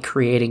only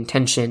creating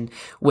tension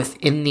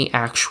within the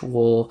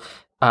actual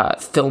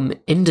film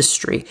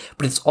industry,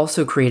 but it's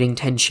also creating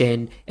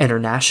tension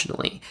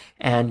internationally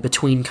and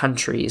between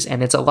countries.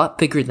 And it's a lot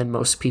bigger than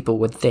most people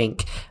would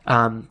think.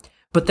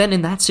 But then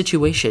in that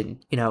situation,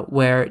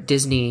 where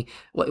Disney,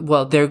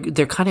 well, they're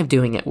kind of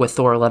doing it with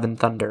Thor: Love and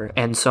Thunder.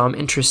 And so I'm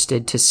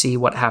interested to see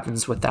what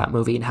happens with that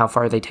movie and how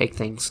far they take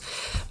things.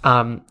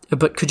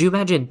 But could you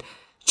imagine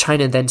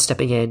China then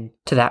stepping in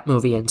to that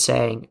movie and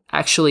saying,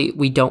 actually,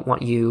 we don't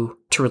want you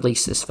to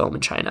release this film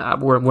in China.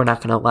 We're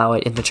not going to allow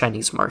it in the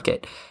Chinese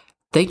market.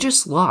 They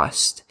just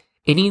lost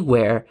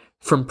anywhere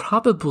from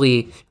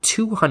probably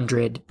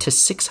 $200 to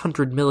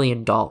 $600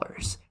 million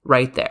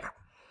right there.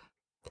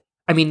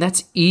 I mean,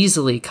 that's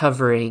easily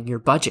covering your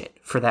budget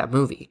for that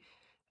movie,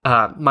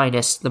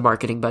 minus the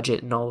marketing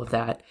budget and all of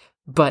that.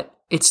 But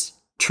it's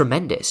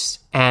tremendous.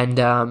 And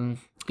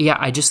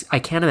I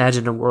can't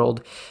imagine a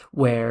world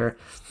where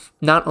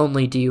not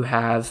only do you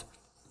have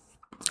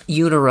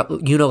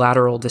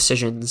unilateral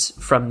decisions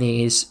from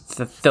these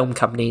film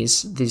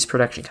companies, these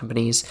production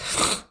companies,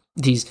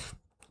 these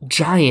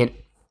giant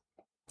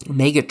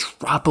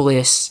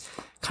megatropolis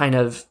kind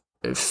of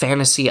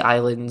fantasy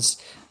islands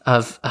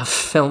of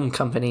film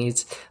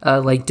companies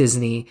like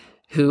Disney,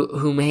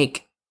 who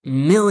make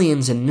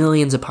millions and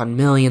millions upon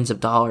millions of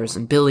dollars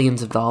and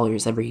billions of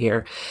dollars every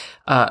year.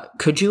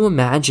 Could you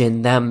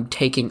imagine them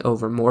taking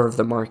over more of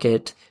the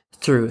market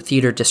through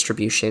theater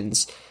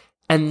distributions,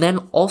 and then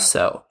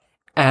also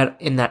add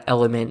in that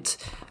element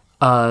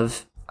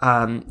of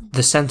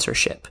the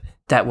censorship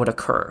that would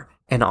occur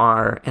in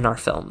our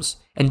films?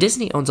 And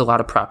Disney owns a lot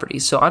of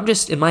properties, so I'm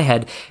just, in my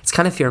head, it's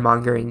kind of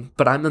fear-mongering,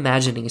 but I'm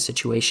imagining a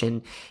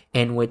situation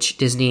in which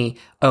Disney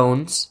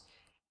owns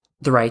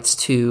the rights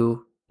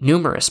to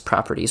numerous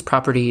properties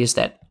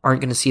that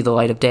aren't going to see the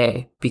light of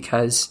day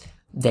because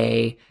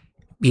they,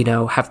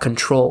 have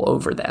control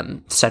over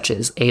them, such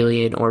as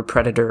Alien or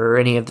Predator or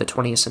any of the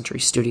 20th Century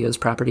Studios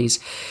properties.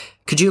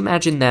 Could you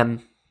imagine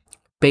them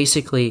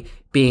basically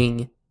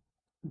being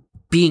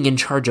in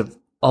charge of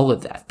all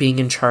of that, being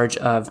in charge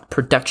of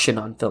production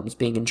on films,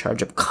 being in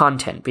charge of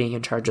content, being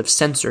in charge of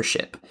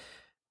censorship,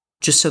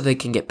 just so they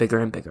can get bigger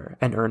and bigger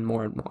and earn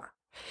more and more?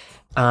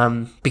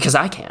 Because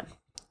I can.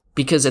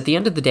 Because at the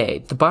end of the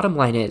day, the bottom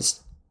line is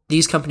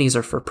these companies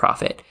are for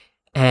profit,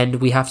 and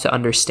we have to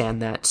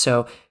understand that.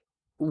 So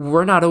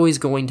we're not always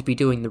going to be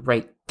doing the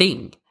right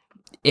thing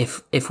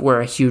if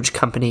we're a huge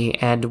company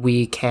and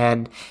we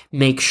can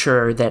make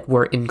sure that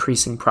we're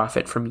increasing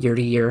profit from year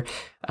to year,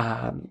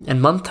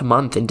 and month to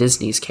month in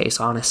Disney's case,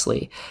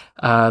 honestly.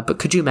 But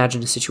could you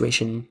imagine a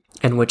situation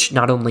in which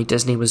not only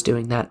Disney was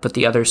doing that, but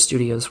the other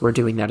studios were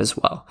doing that as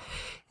well?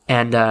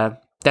 And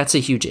that's a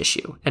huge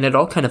issue. And it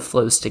all kind of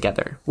flows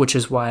together, which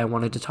is why I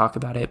wanted to talk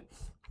about it.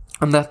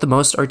 I'm not the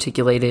most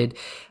articulated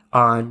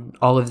on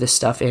all of this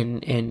stuff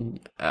in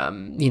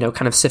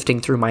kind of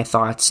sifting through my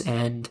thoughts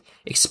and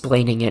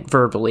explaining it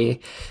verbally.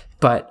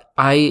 But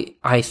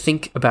I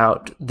think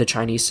about the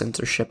Chinese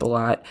censorship a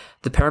lot.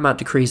 The Paramount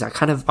decrees I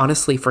kind of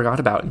honestly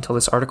forgot about until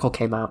this article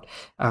came out.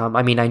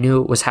 I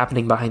knew it was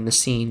happening behind the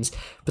scenes,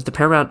 but the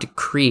Paramount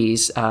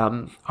decrees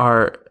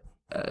are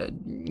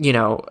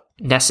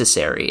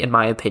necessary, in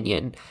my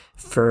opinion,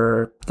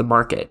 for the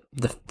market,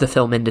 the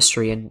film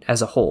industry and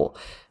as a whole.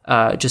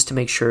 Just to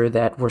make sure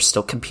that we're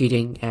still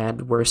competing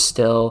and we're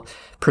still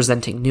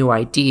presenting new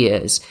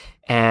ideas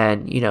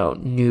and,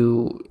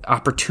 new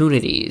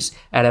opportunities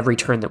at every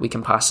turn that we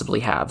can possibly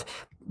have.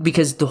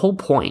 Because the whole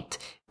point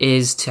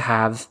is to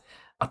have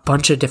a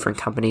bunch of different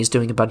companies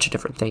doing a bunch of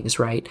different things,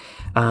 right?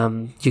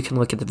 You can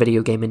look at the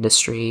video game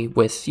industry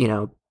with,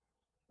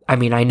 I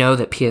know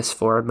that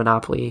PS4 and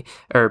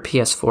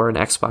PS4 and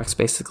Xbox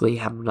basically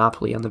have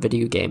monopoly on the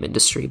video game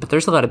industry, but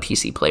there's a lot of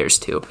PC players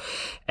too.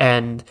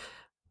 And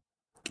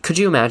could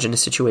you imagine a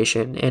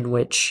situation in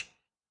which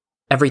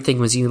everything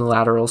was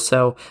unilateral?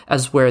 So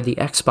as where the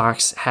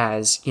Xbox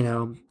has,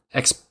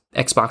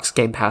 Xbox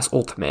Game Pass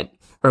Ultimate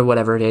or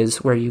whatever it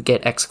is, where you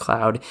get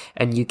xCloud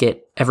and you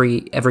get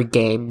every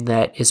game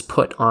that is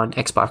put on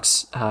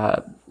Xbox's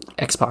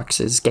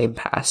Game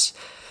Pass.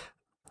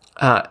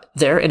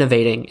 They're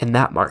innovating in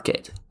that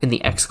market, in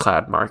the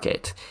xCloud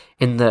market,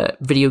 in the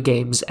video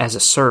games as a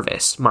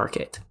service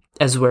market,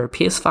 as where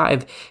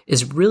PS5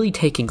 is really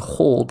taking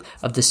hold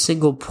of the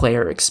single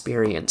player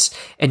experience.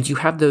 And you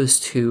have those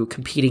two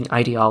competing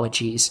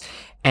ideologies.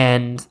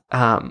 And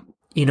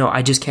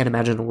I just can't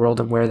imagine a world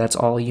in where that's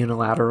all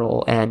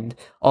unilateral and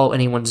all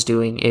anyone's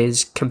doing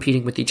is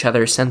competing with each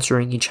other,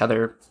 censoring each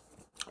other,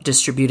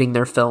 distributing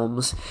their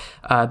films,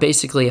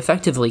 basically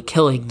effectively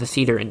killing the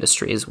theater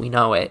industry as we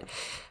know it.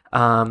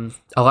 A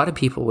lot of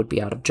people would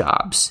be out of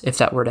jobs if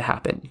that were to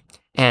happen.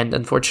 And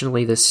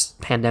unfortunately, this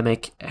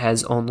pandemic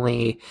has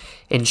only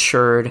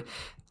ensured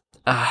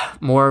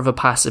more of a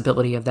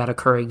possibility of that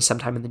occurring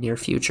sometime in the near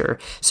future.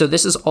 So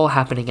this is all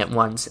happening at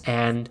once,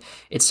 and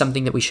it's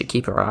something that we should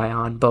keep our eye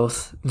on,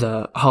 both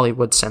the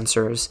Hollywood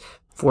censors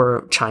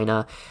for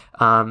China,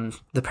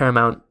 the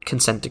Paramount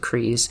consent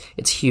decrees.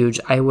 It's huge.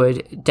 I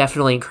would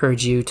definitely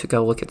encourage you to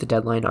go look at the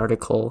Deadline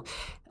article.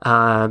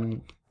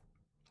 The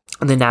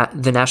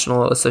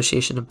National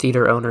Association of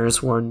Theater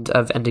Owners warned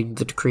of ending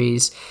the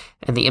decrees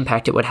and the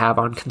impact it would have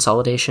on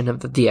consolidation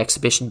of the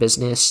exhibition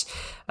business.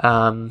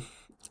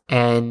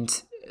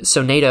 And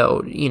so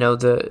NATO,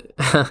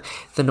 the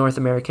the North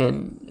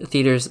American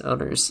theater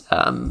owners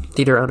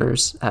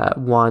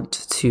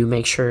want to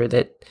make sure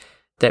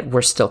that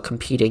we're still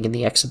competing in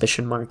the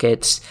exhibition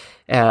markets.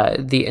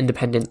 The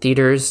independent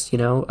theaters,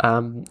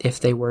 if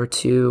they were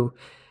to,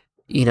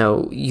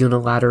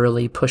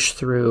 unilaterally push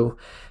through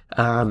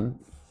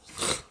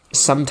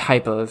some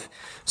type of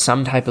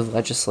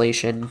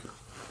legislation,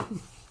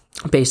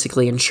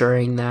 basically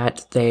ensuring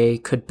that they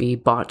could be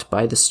bought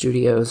by the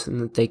studios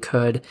and that they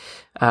could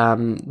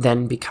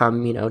then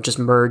become, just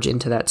merge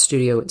into that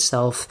studio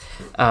itself.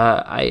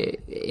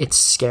 It's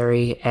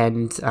scary,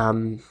 and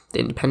the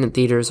independent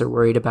theaters are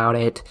worried about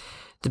it.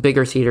 The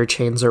bigger theater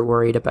chains are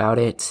worried about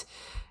it.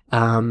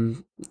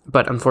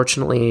 But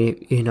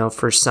unfortunately,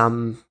 for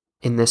some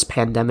in this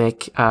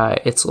pandemic,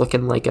 it's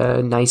looking like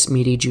a nice,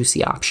 meaty,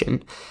 juicy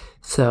option.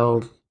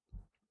 So,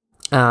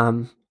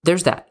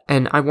 there's that.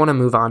 And I want to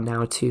move on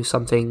now to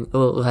something a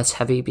little less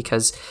heavy,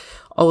 because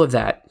all of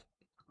that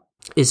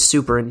is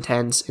super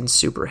intense and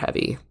super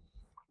heavy.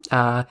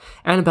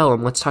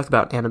 Antebellum, let's talk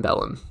about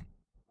Antebellum.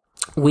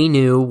 We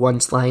knew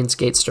once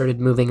Lionsgate started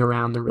moving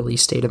around the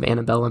release date of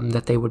Antebellum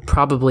that they would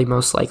probably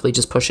most likely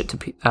just push it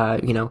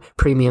to,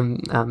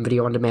 premium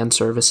video on demand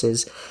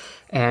services.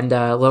 And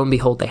lo and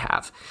behold, they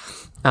have.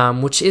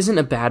 Which isn't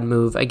a bad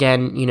move.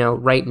 Again,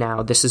 right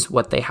now, this is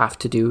what they have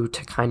to do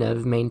to kind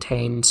of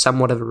maintain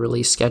somewhat of a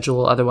release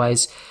schedule.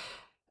 Otherwise,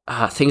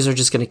 things are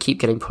just going to keep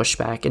getting pushed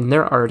back, and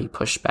they're already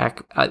pushed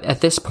back.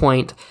 At this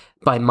point,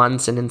 by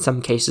months, and in some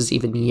cases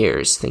even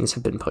years, things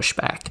have been pushed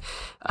back.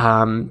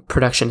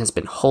 Production has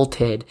been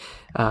halted.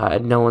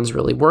 No one's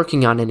really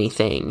working on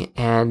anything.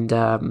 And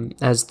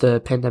as the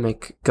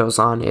pandemic goes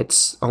on,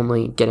 it's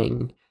only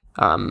getting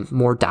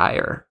more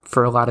dire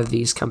for a lot of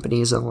these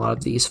companies and a lot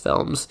of these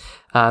films,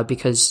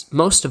 because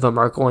most of them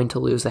are going to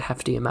lose a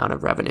hefty amount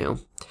of revenue.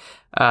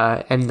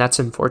 And that's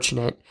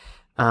unfortunate.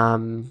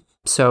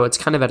 So it's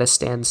kind of at a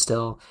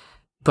standstill.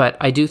 But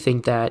I do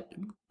think that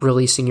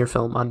releasing your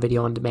film on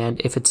video on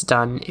demand, if it's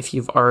done, if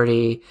you've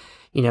already,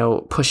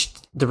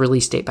 pushed the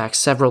release date back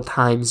several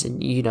times,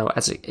 and,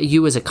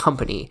 as a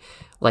company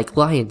like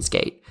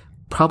Lionsgate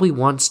probably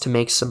wants to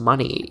make some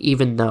money,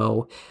 even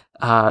though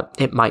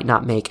it might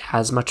not make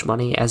as much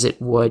money as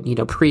it would,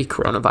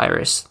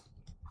 pre-coronavirus.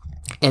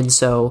 And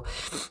so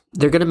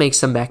they're going to make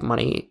some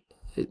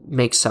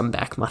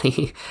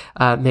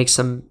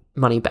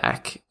money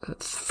back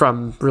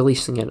from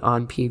releasing it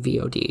on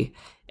PVOD.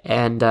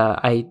 And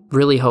I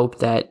really hope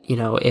that,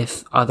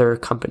 if other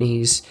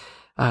companies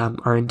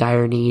are in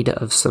dire need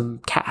of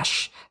some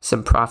cash,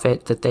 some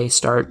profit, that they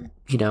start,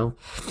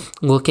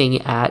 looking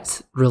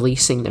at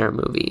releasing their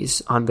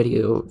movies on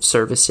video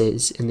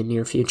services in the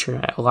near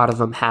future. A lot of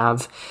them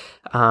have,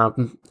 but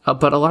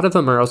a lot of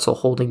them are also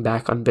holding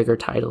back on bigger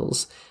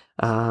titles.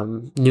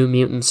 New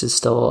Mutants is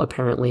still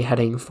apparently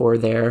heading for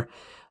their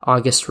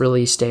August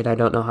release date. I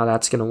don't know how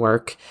that's going to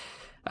work.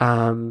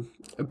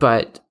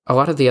 But a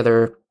lot of the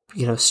other,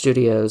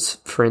 studios,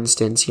 for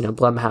instance,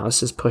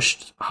 Blumhouse has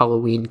pushed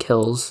Halloween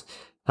Kills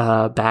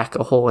back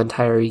a whole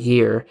entire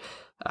year.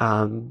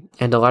 And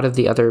a lot of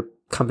the other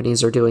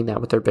companies are doing that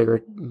with their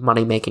bigger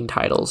money-making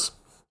titles,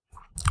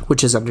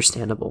 which is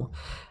understandable.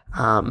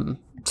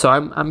 So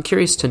I'm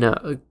curious to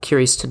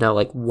know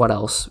like what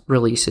else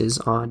releases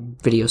on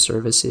video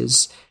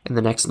services in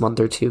the next month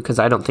or two, because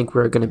I don't think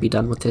we're going to be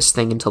done with this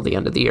thing until the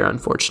end of the year,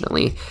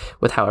 unfortunately,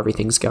 with how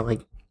everything's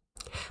going.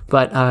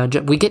 But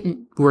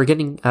we're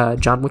getting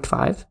John Wick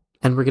 5,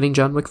 and we're getting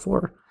John Wick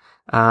 4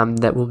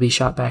 that will be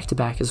shot back to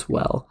back as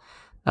well.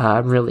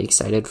 I'm really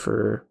excited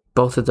for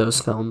both of those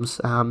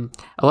films. A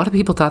lot of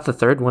people thought the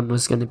third one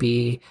was going to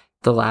be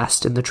the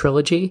last in the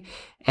trilogy,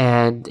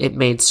 and it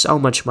made so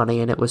much money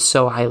and it was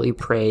so highly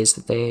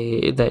praised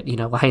that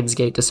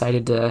Lionsgate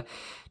decided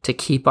to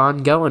keep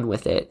on going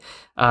with it,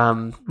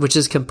 which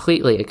is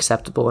completely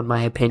acceptable in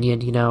my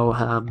opinion.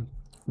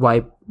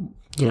 Why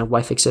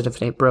fix it if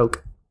it ain't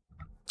broke?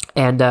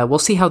 And we'll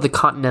see how The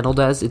Continental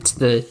does. It's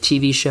the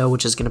TV show,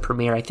 which is going to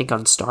premiere, I think,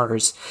 on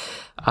Starz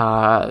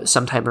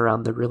sometime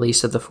around the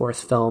release of the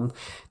fourth film.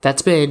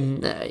 That's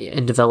been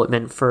in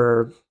development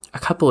for a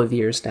couple of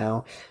years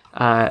now.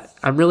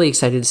 I'm really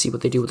excited to see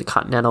what they do with the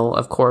Continental,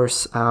 of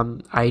course.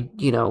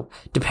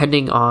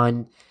 Depending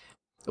on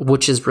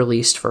which is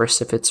released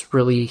first, if it's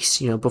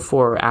released,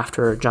 before or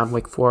after John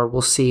Wick 4,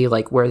 we'll see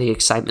like where the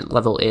excitement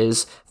level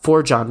is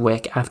for John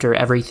Wick after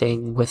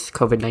everything with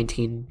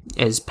COVID-19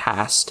 is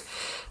passed.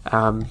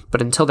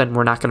 But until then,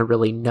 we're not going to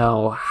really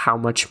know how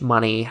much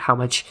money, how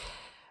much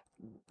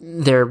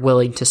they're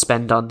willing to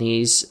spend on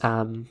these,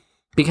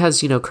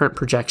 because, current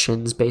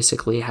projections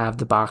basically have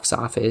the box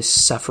office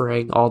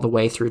suffering all the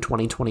way through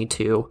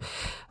 2022.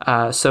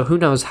 So who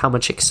knows how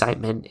much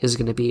excitement is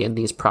going to be in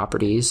these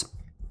properties.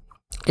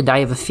 And I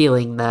have a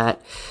feeling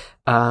that,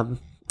 they're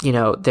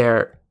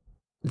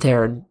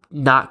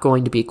not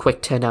going to be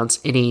quick to announce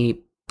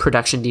any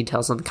production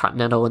details on the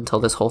Continental until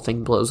this whole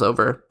thing blows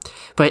over.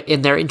 But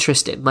in their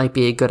interest, it might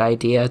be a good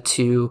idea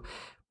to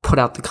put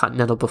out the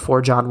Continental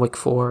before John Wick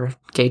 4,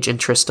 gauge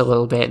interest a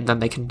little bit, and then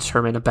they can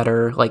determine a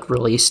better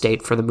release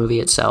date for the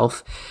movie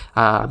itself.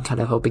 I'm kind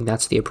of hoping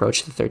that's the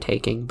approach that they're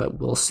taking, but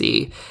we'll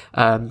see.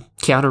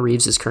 Keanu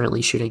Reeves is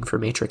currently shooting for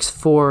Matrix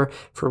 4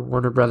 for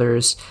Warner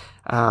Brothers.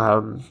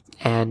 And,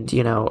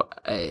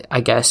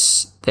 I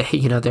guess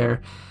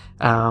they're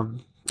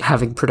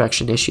having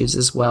production issues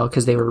as well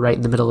because they were right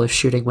in the middle of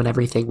shooting when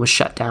everything was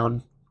shut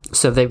down.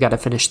 So they've got to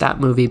finish that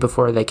movie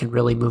before they can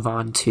really move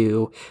on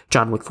to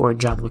John Wick 4 and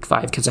John Wick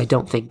 5, because I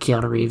don't think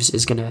Keanu Reeves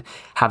is going to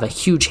have a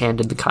huge hand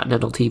in the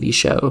Continental TV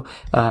show.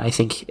 I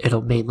think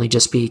it'll mainly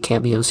just be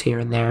cameos here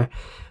and there,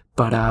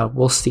 but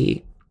we'll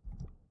see.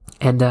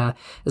 And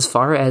as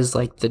far as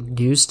the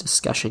news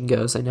discussion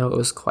goes, I know it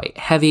was quite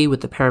heavy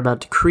with the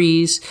Paramount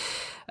decrees,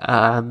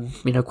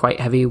 quite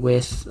heavy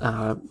with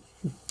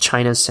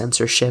China's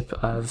censorship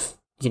of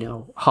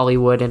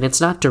Hollywood, and it's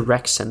not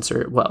direct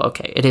censor. Well,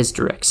 okay, it is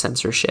direct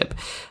censorship.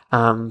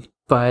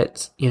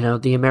 But,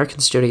 the American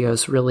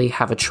studios really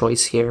have a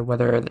choice here,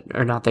 whether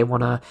or not they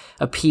want to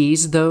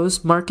appease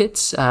those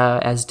markets,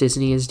 as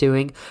Disney is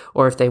doing,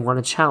 or if they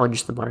want to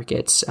challenge the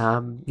markets.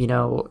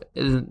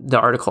 The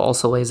article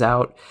also lays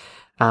out,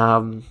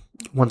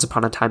 Once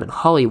Upon a Time in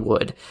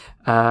Hollywood,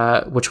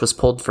 which was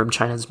pulled from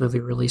China's movie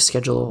release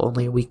schedule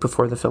only a week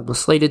before the film was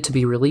slated to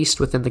be released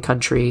within the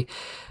country.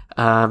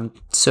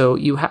 So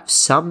you have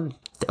some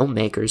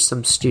filmmakers,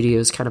 some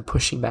studios kind of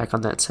pushing back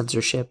on that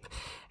censorship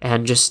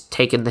and just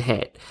taking the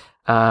hit.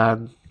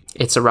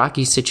 It's a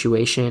rocky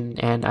situation,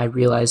 and I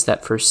realize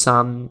that for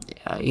some,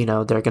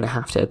 they're going to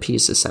have to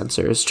appease the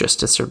censors just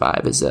to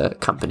survive as a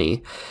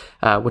company,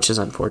 which is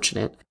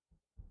unfortunate.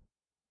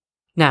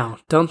 Now,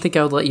 don't think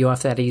I would let you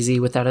off that easy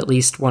without at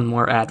least one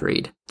more ad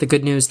read. The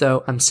good news,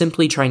 though, I'm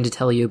simply trying to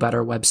tell you about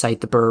our website,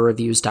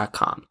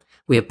 theburrowreviews.com.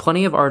 We have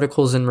plenty of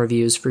articles and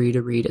reviews for you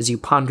to read as you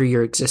ponder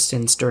your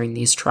existence during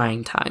these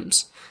trying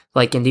times.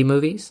 Like indie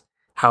movies?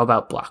 How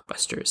about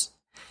blockbusters?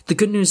 The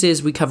good news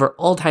is we cover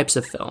all types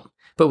of film,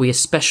 but we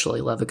especially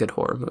love a good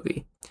horror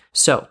movie.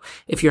 So,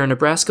 if you're a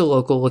Nebraska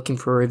local looking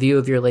for a review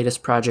of your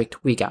latest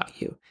project, we got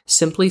you.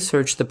 Simply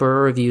search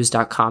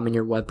theburrowreviews.com in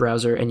your web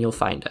browser and you'll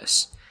find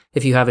us.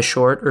 If you have a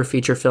short or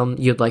feature film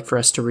you'd like for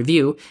us to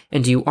review,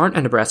 and you aren't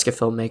a Nebraska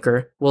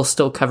filmmaker, we'll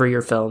still cover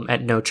your film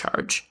at no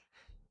charge.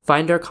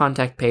 Find our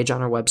contact page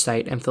on our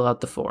website and fill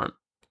out the form.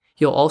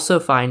 You'll also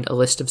find a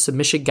list of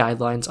submission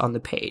guidelines on the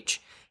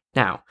page.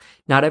 Now,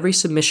 not every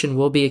submission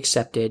will be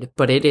accepted,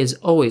 but it is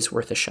always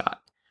worth a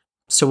shot.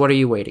 So what are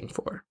you waiting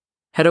for?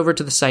 Head over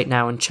to the site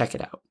now and check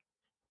it out.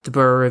 The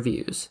Burrow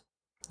Reviews,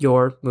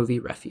 your movie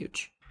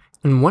refuge.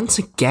 And once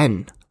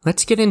again,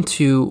 let's get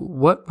into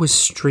what was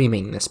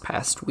streaming this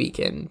past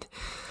weekend.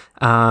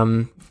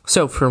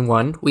 So for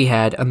one, we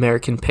had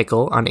American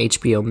Pickle on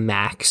HBO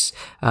Max.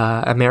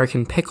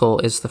 American Pickle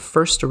is the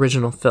first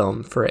original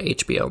film for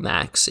HBO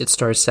Max. It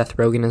stars Seth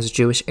Rogen as a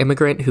Jewish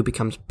immigrant who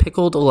becomes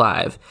pickled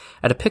alive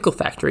at a pickle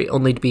factory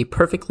only to be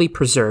perfectly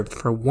preserved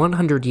for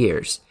 100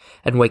 years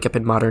and wake up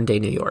in modern-day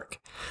New York.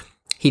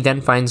 He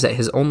then finds that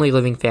his only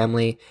living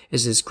family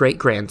is his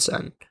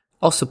great-grandson,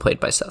 also played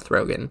by Seth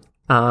Rogen.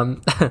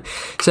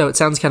 So it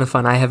sounds kind of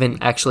fun. I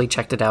haven't actually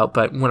checked it out,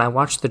 but when I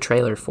watched the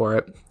trailer for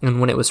it and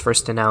when it was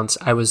first announced,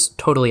 I was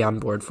totally on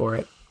board for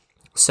it.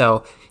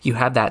 So you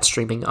have that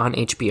streaming on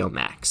HBO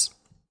Max.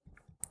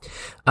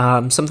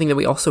 Something that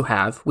we also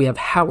have, we have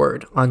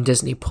Howard on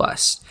Disney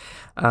Plus.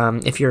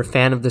 If you're a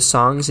fan of the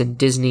songs in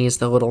Disney's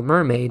The Little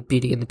Mermaid,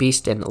 Beauty and the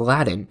Beast, and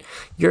Aladdin,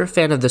 you're a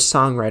fan of the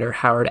songwriter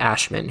Howard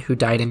Ashman, who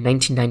died in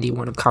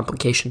 1991 of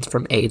complications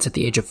from AIDS at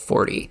the age of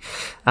 40.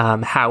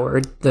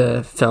 Howard,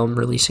 the film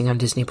releasing on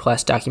Disney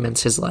Plus,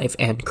 documents his life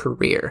and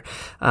career.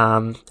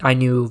 I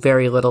knew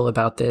very little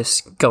about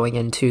this going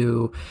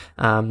into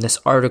this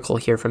article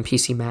here from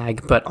PC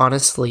Mag, but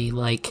honestly,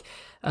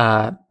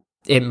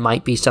 it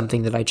might be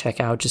something that I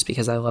check out just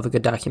because I love a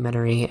good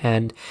documentary.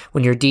 And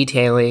when you're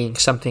detailing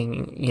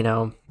something,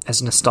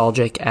 as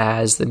nostalgic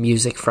as the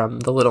music from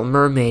The Little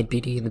Mermaid,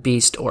 Beauty and the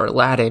Beast, or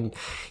Aladdin,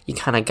 you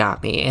kind of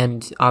got me.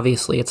 And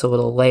obviously it's a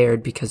little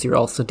layered because you're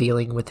also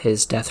dealing with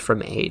his death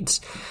from AIDS.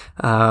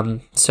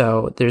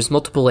 So there's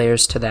multiple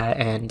layers to that,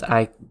 and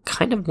I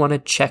kind of want to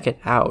check it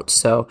out.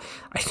 So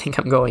I think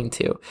I'm going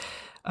to.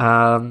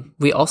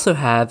 We also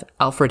have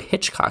Alfred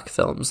Hitchcock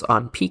films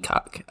on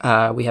Peacock.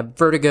 We have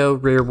Vertigo,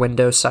 Rear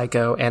Window,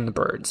 Psycho, and The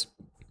Birds.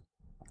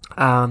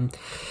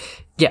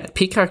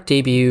 Peacock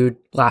debuted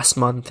last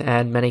month,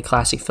 and many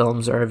classic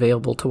films are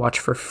available to watch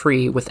for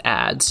free with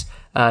ads.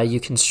 You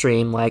can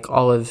stream like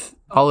all of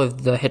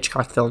the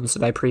Hitchcock films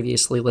that I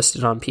previously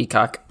listed on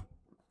Peacock.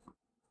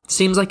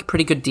 Seems like a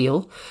pretty good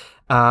deal.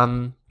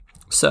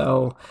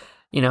 So,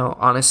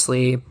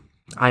 honestly,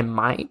 I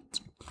might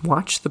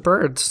watch The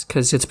Birds,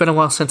 because it's been a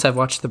while since I've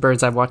watched The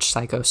Birds. I've watched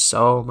Psycho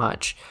so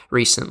much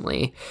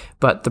recently,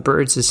 but The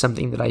Birds is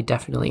something that I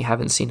definitely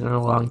haven't seen in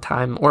a long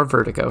time, or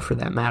Vertigo for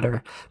that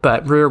matter.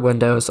 But Rear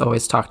Window is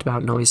always talked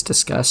about and always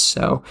discussed,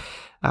 so,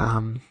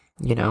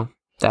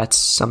 that's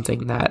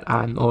something that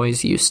I'm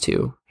always used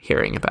to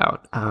hearing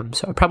about.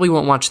 So I probably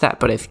won't watch that,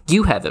 but if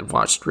you haven't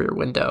watched Rear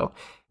Window,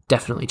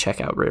 definitely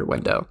check out Rear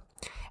Window.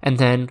 And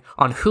then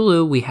on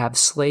Hulu, we have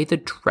Slay the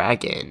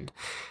Dragon.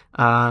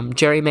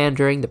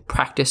 Gerrymandering, the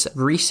practice of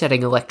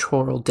resetting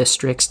electoral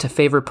districts to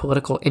favor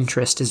political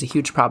interest, is a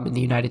huge problem in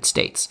the United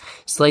States.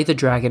 Slay the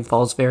Dragon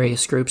follows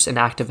various groups and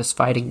activists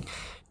fighting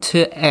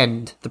to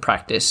end the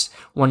practice.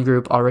 One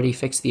group already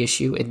fixed the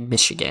issue in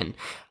Michigan.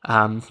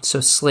 So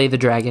Slay the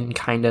Dragon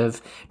kind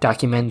of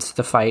documents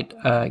the fight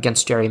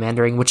against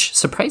gerrymandering, which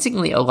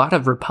surprisingly a lot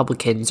of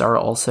Republicans are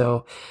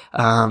also,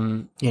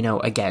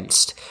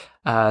 against.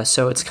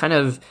 So it's kind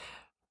of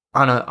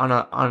on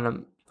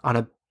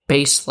a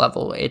base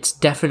level, it's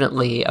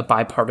definitely a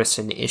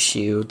bipartisan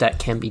issue that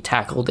can be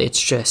tackled. It's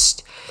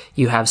just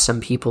you have some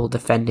people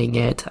defending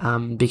it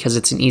because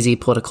it's an easy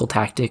political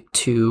tactic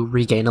to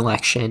regain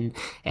election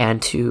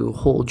and to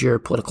hold your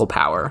political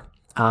power.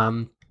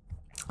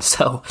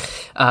 So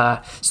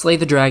Slay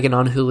the Dragon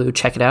on Hulu,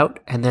 check it out.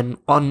 And then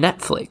on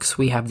Netflix,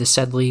 we have the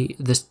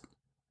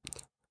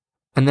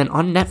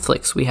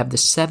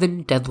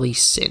Seven Deadly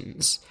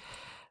Sins.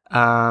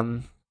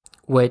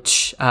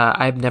 Which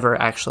I've never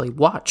actually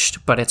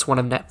watched, but it's one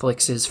of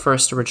Netflix's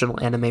first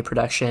original anime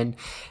production,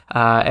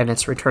 and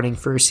it's returning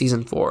for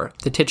season 4.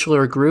 The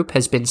titular group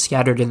has been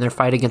scattered in their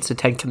fight against the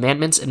Ten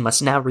Commandments and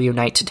must now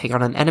reunite to take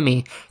on an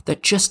enemy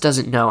that just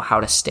doesn't know how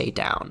to stay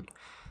down.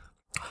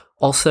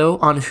 Also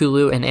on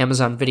Hulu and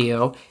Amazon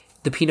Video,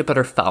 The Peanut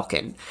Butter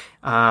Falcon.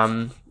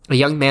 A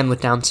young man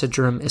with Down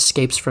syndrome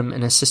escapes from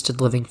an assisted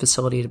living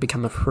facility to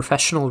become a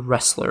professional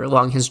wrestler.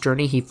 Along his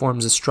journey, he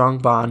forms a strong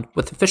bond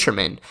with a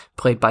fisherman,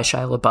 played by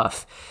Shia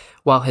LaBeouf,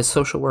 while his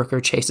social worker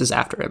chases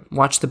after him.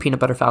 Watch The Peanut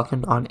Butter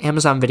Falcon on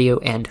Amazon Video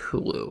and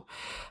Hulu.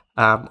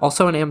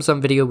 Also on Amazon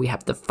Video, we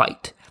have The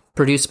Fight.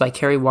 Produced by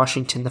Kerry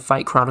Washington, The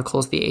Fight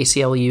chronicles the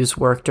ACLU's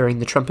work during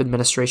the Trump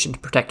administration to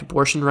protect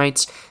abortion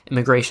rights,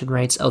 immigration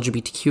rights,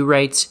 LGBTQ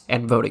rights,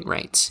 and voting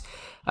rights.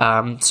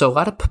 So a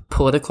lot of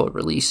political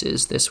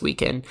releases this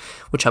weekend,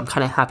 which I'm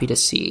kind of happy to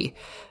see.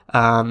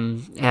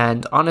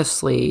 And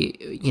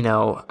honestly,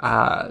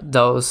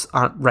 those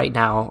right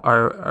now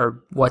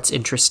are what's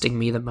interesting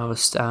me the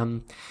most.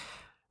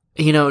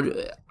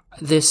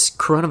 This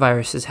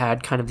coronavirus has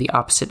had kind of the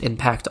opposite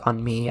impact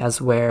on me,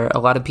 as where a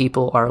lot of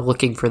people are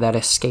looking for that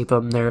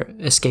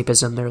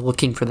escapism. They're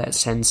looking for that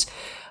sense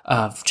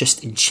of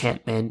just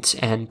enchantment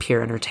and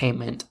pure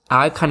entertainment.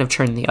 I've kind of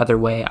turned the other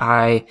way.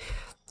 I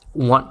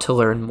want to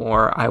learn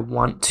more. I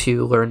want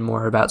to learn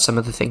more about some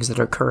of the things that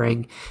are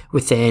occurring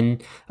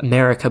within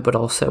America, but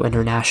also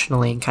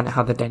internationally, and kind of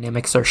how the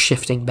dynamics are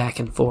shifting back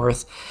and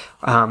forth.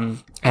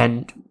 And,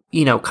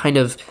 kind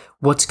of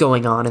what's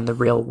going on in the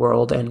real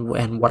world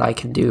and what I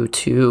can do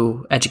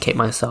to educate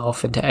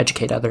myself and to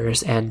educate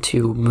others and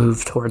to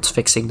move towards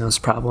fixing those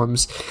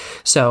problems.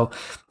 So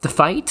The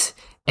Fight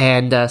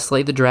and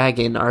Slay the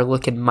Dragon are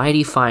looking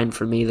mighty fine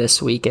for me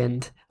this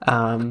weekend.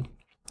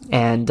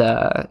 And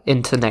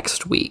into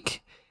next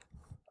week.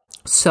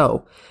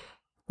 So,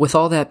 with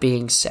all that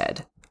being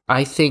said,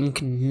 I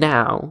think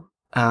now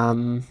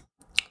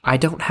I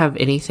don't have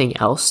anything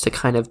else to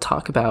kind of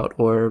talk about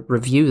or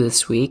review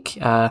this week.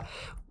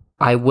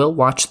 I will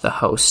watch The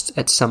Host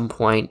at some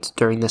point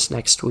during this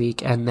next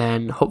week, and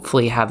then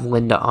hopefully have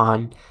Linda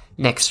on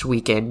next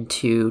weekend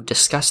to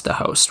discuss The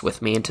Host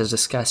with me and to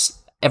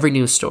discuss every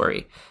news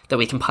story that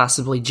we can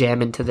possibly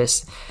jam into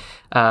this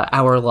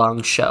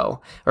hour-long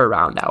show, or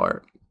around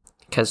hour.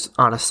 Because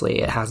honestly,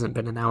 it hasn't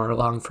been an hour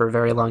long for a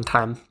very long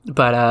time.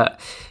 But,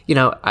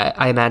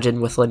 I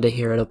imagine with Linda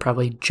here, it'll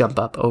probably jump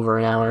up over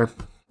an hour.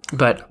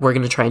 But we're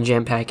going to try and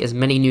jam-pack as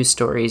many news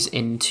stories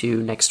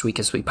into next week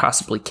as we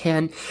possibly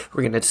can.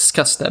 We're going to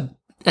discuss them.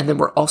 And then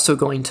we're also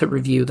going to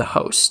review The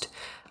Host.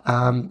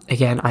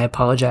 Again, I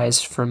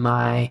apologize for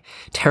my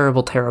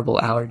terrible, terrible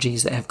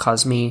allergies that have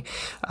caused me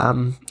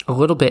a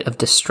little bit of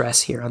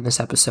distress here on this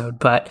episode,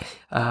 but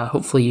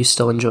hopefully you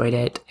still enjoyed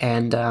it,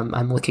 and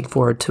I'm looking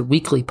forward to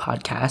weekly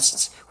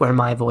podcasts where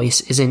my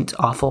voice isn't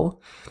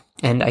awful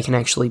and I can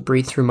actually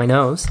breathe through my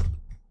nose.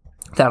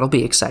 That'll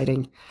be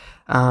exciting.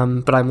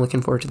 But I'm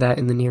looking forward to that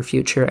in the near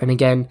future. And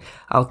again,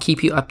 I'll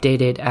keep you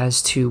updated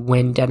as to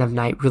when Den of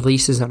Night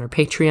releases on our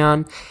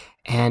Patreon.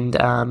 And,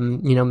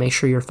 make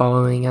sure you're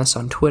following us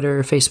on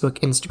Twitter, Facebook,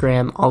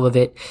 Instagram, all of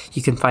it.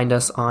 You can find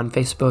us on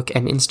Facebook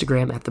and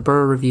Instagram at The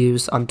Burrow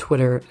Reviews, on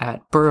Twitter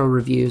at Burrow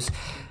Reviews,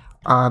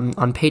 on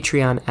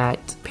Patreon at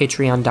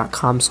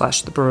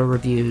patreon.com/The Burrow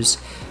Reviews.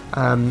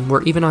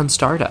 We're even on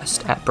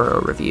Stardust at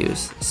Burrow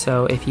Reviews.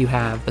 So if you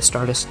have a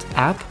Stardust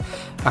app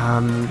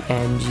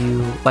and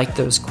you like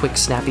those quick,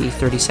 snappy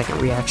 30-second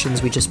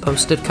reactions, we just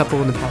posted a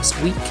couple in the past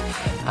week,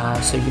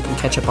 so you can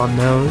catch up on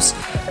those.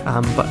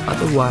 But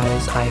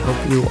otherwise, I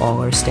hope you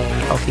all are staying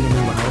healthy and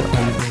well,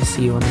 and we'll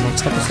see you on the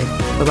next episode.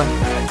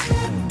 Bye-bye.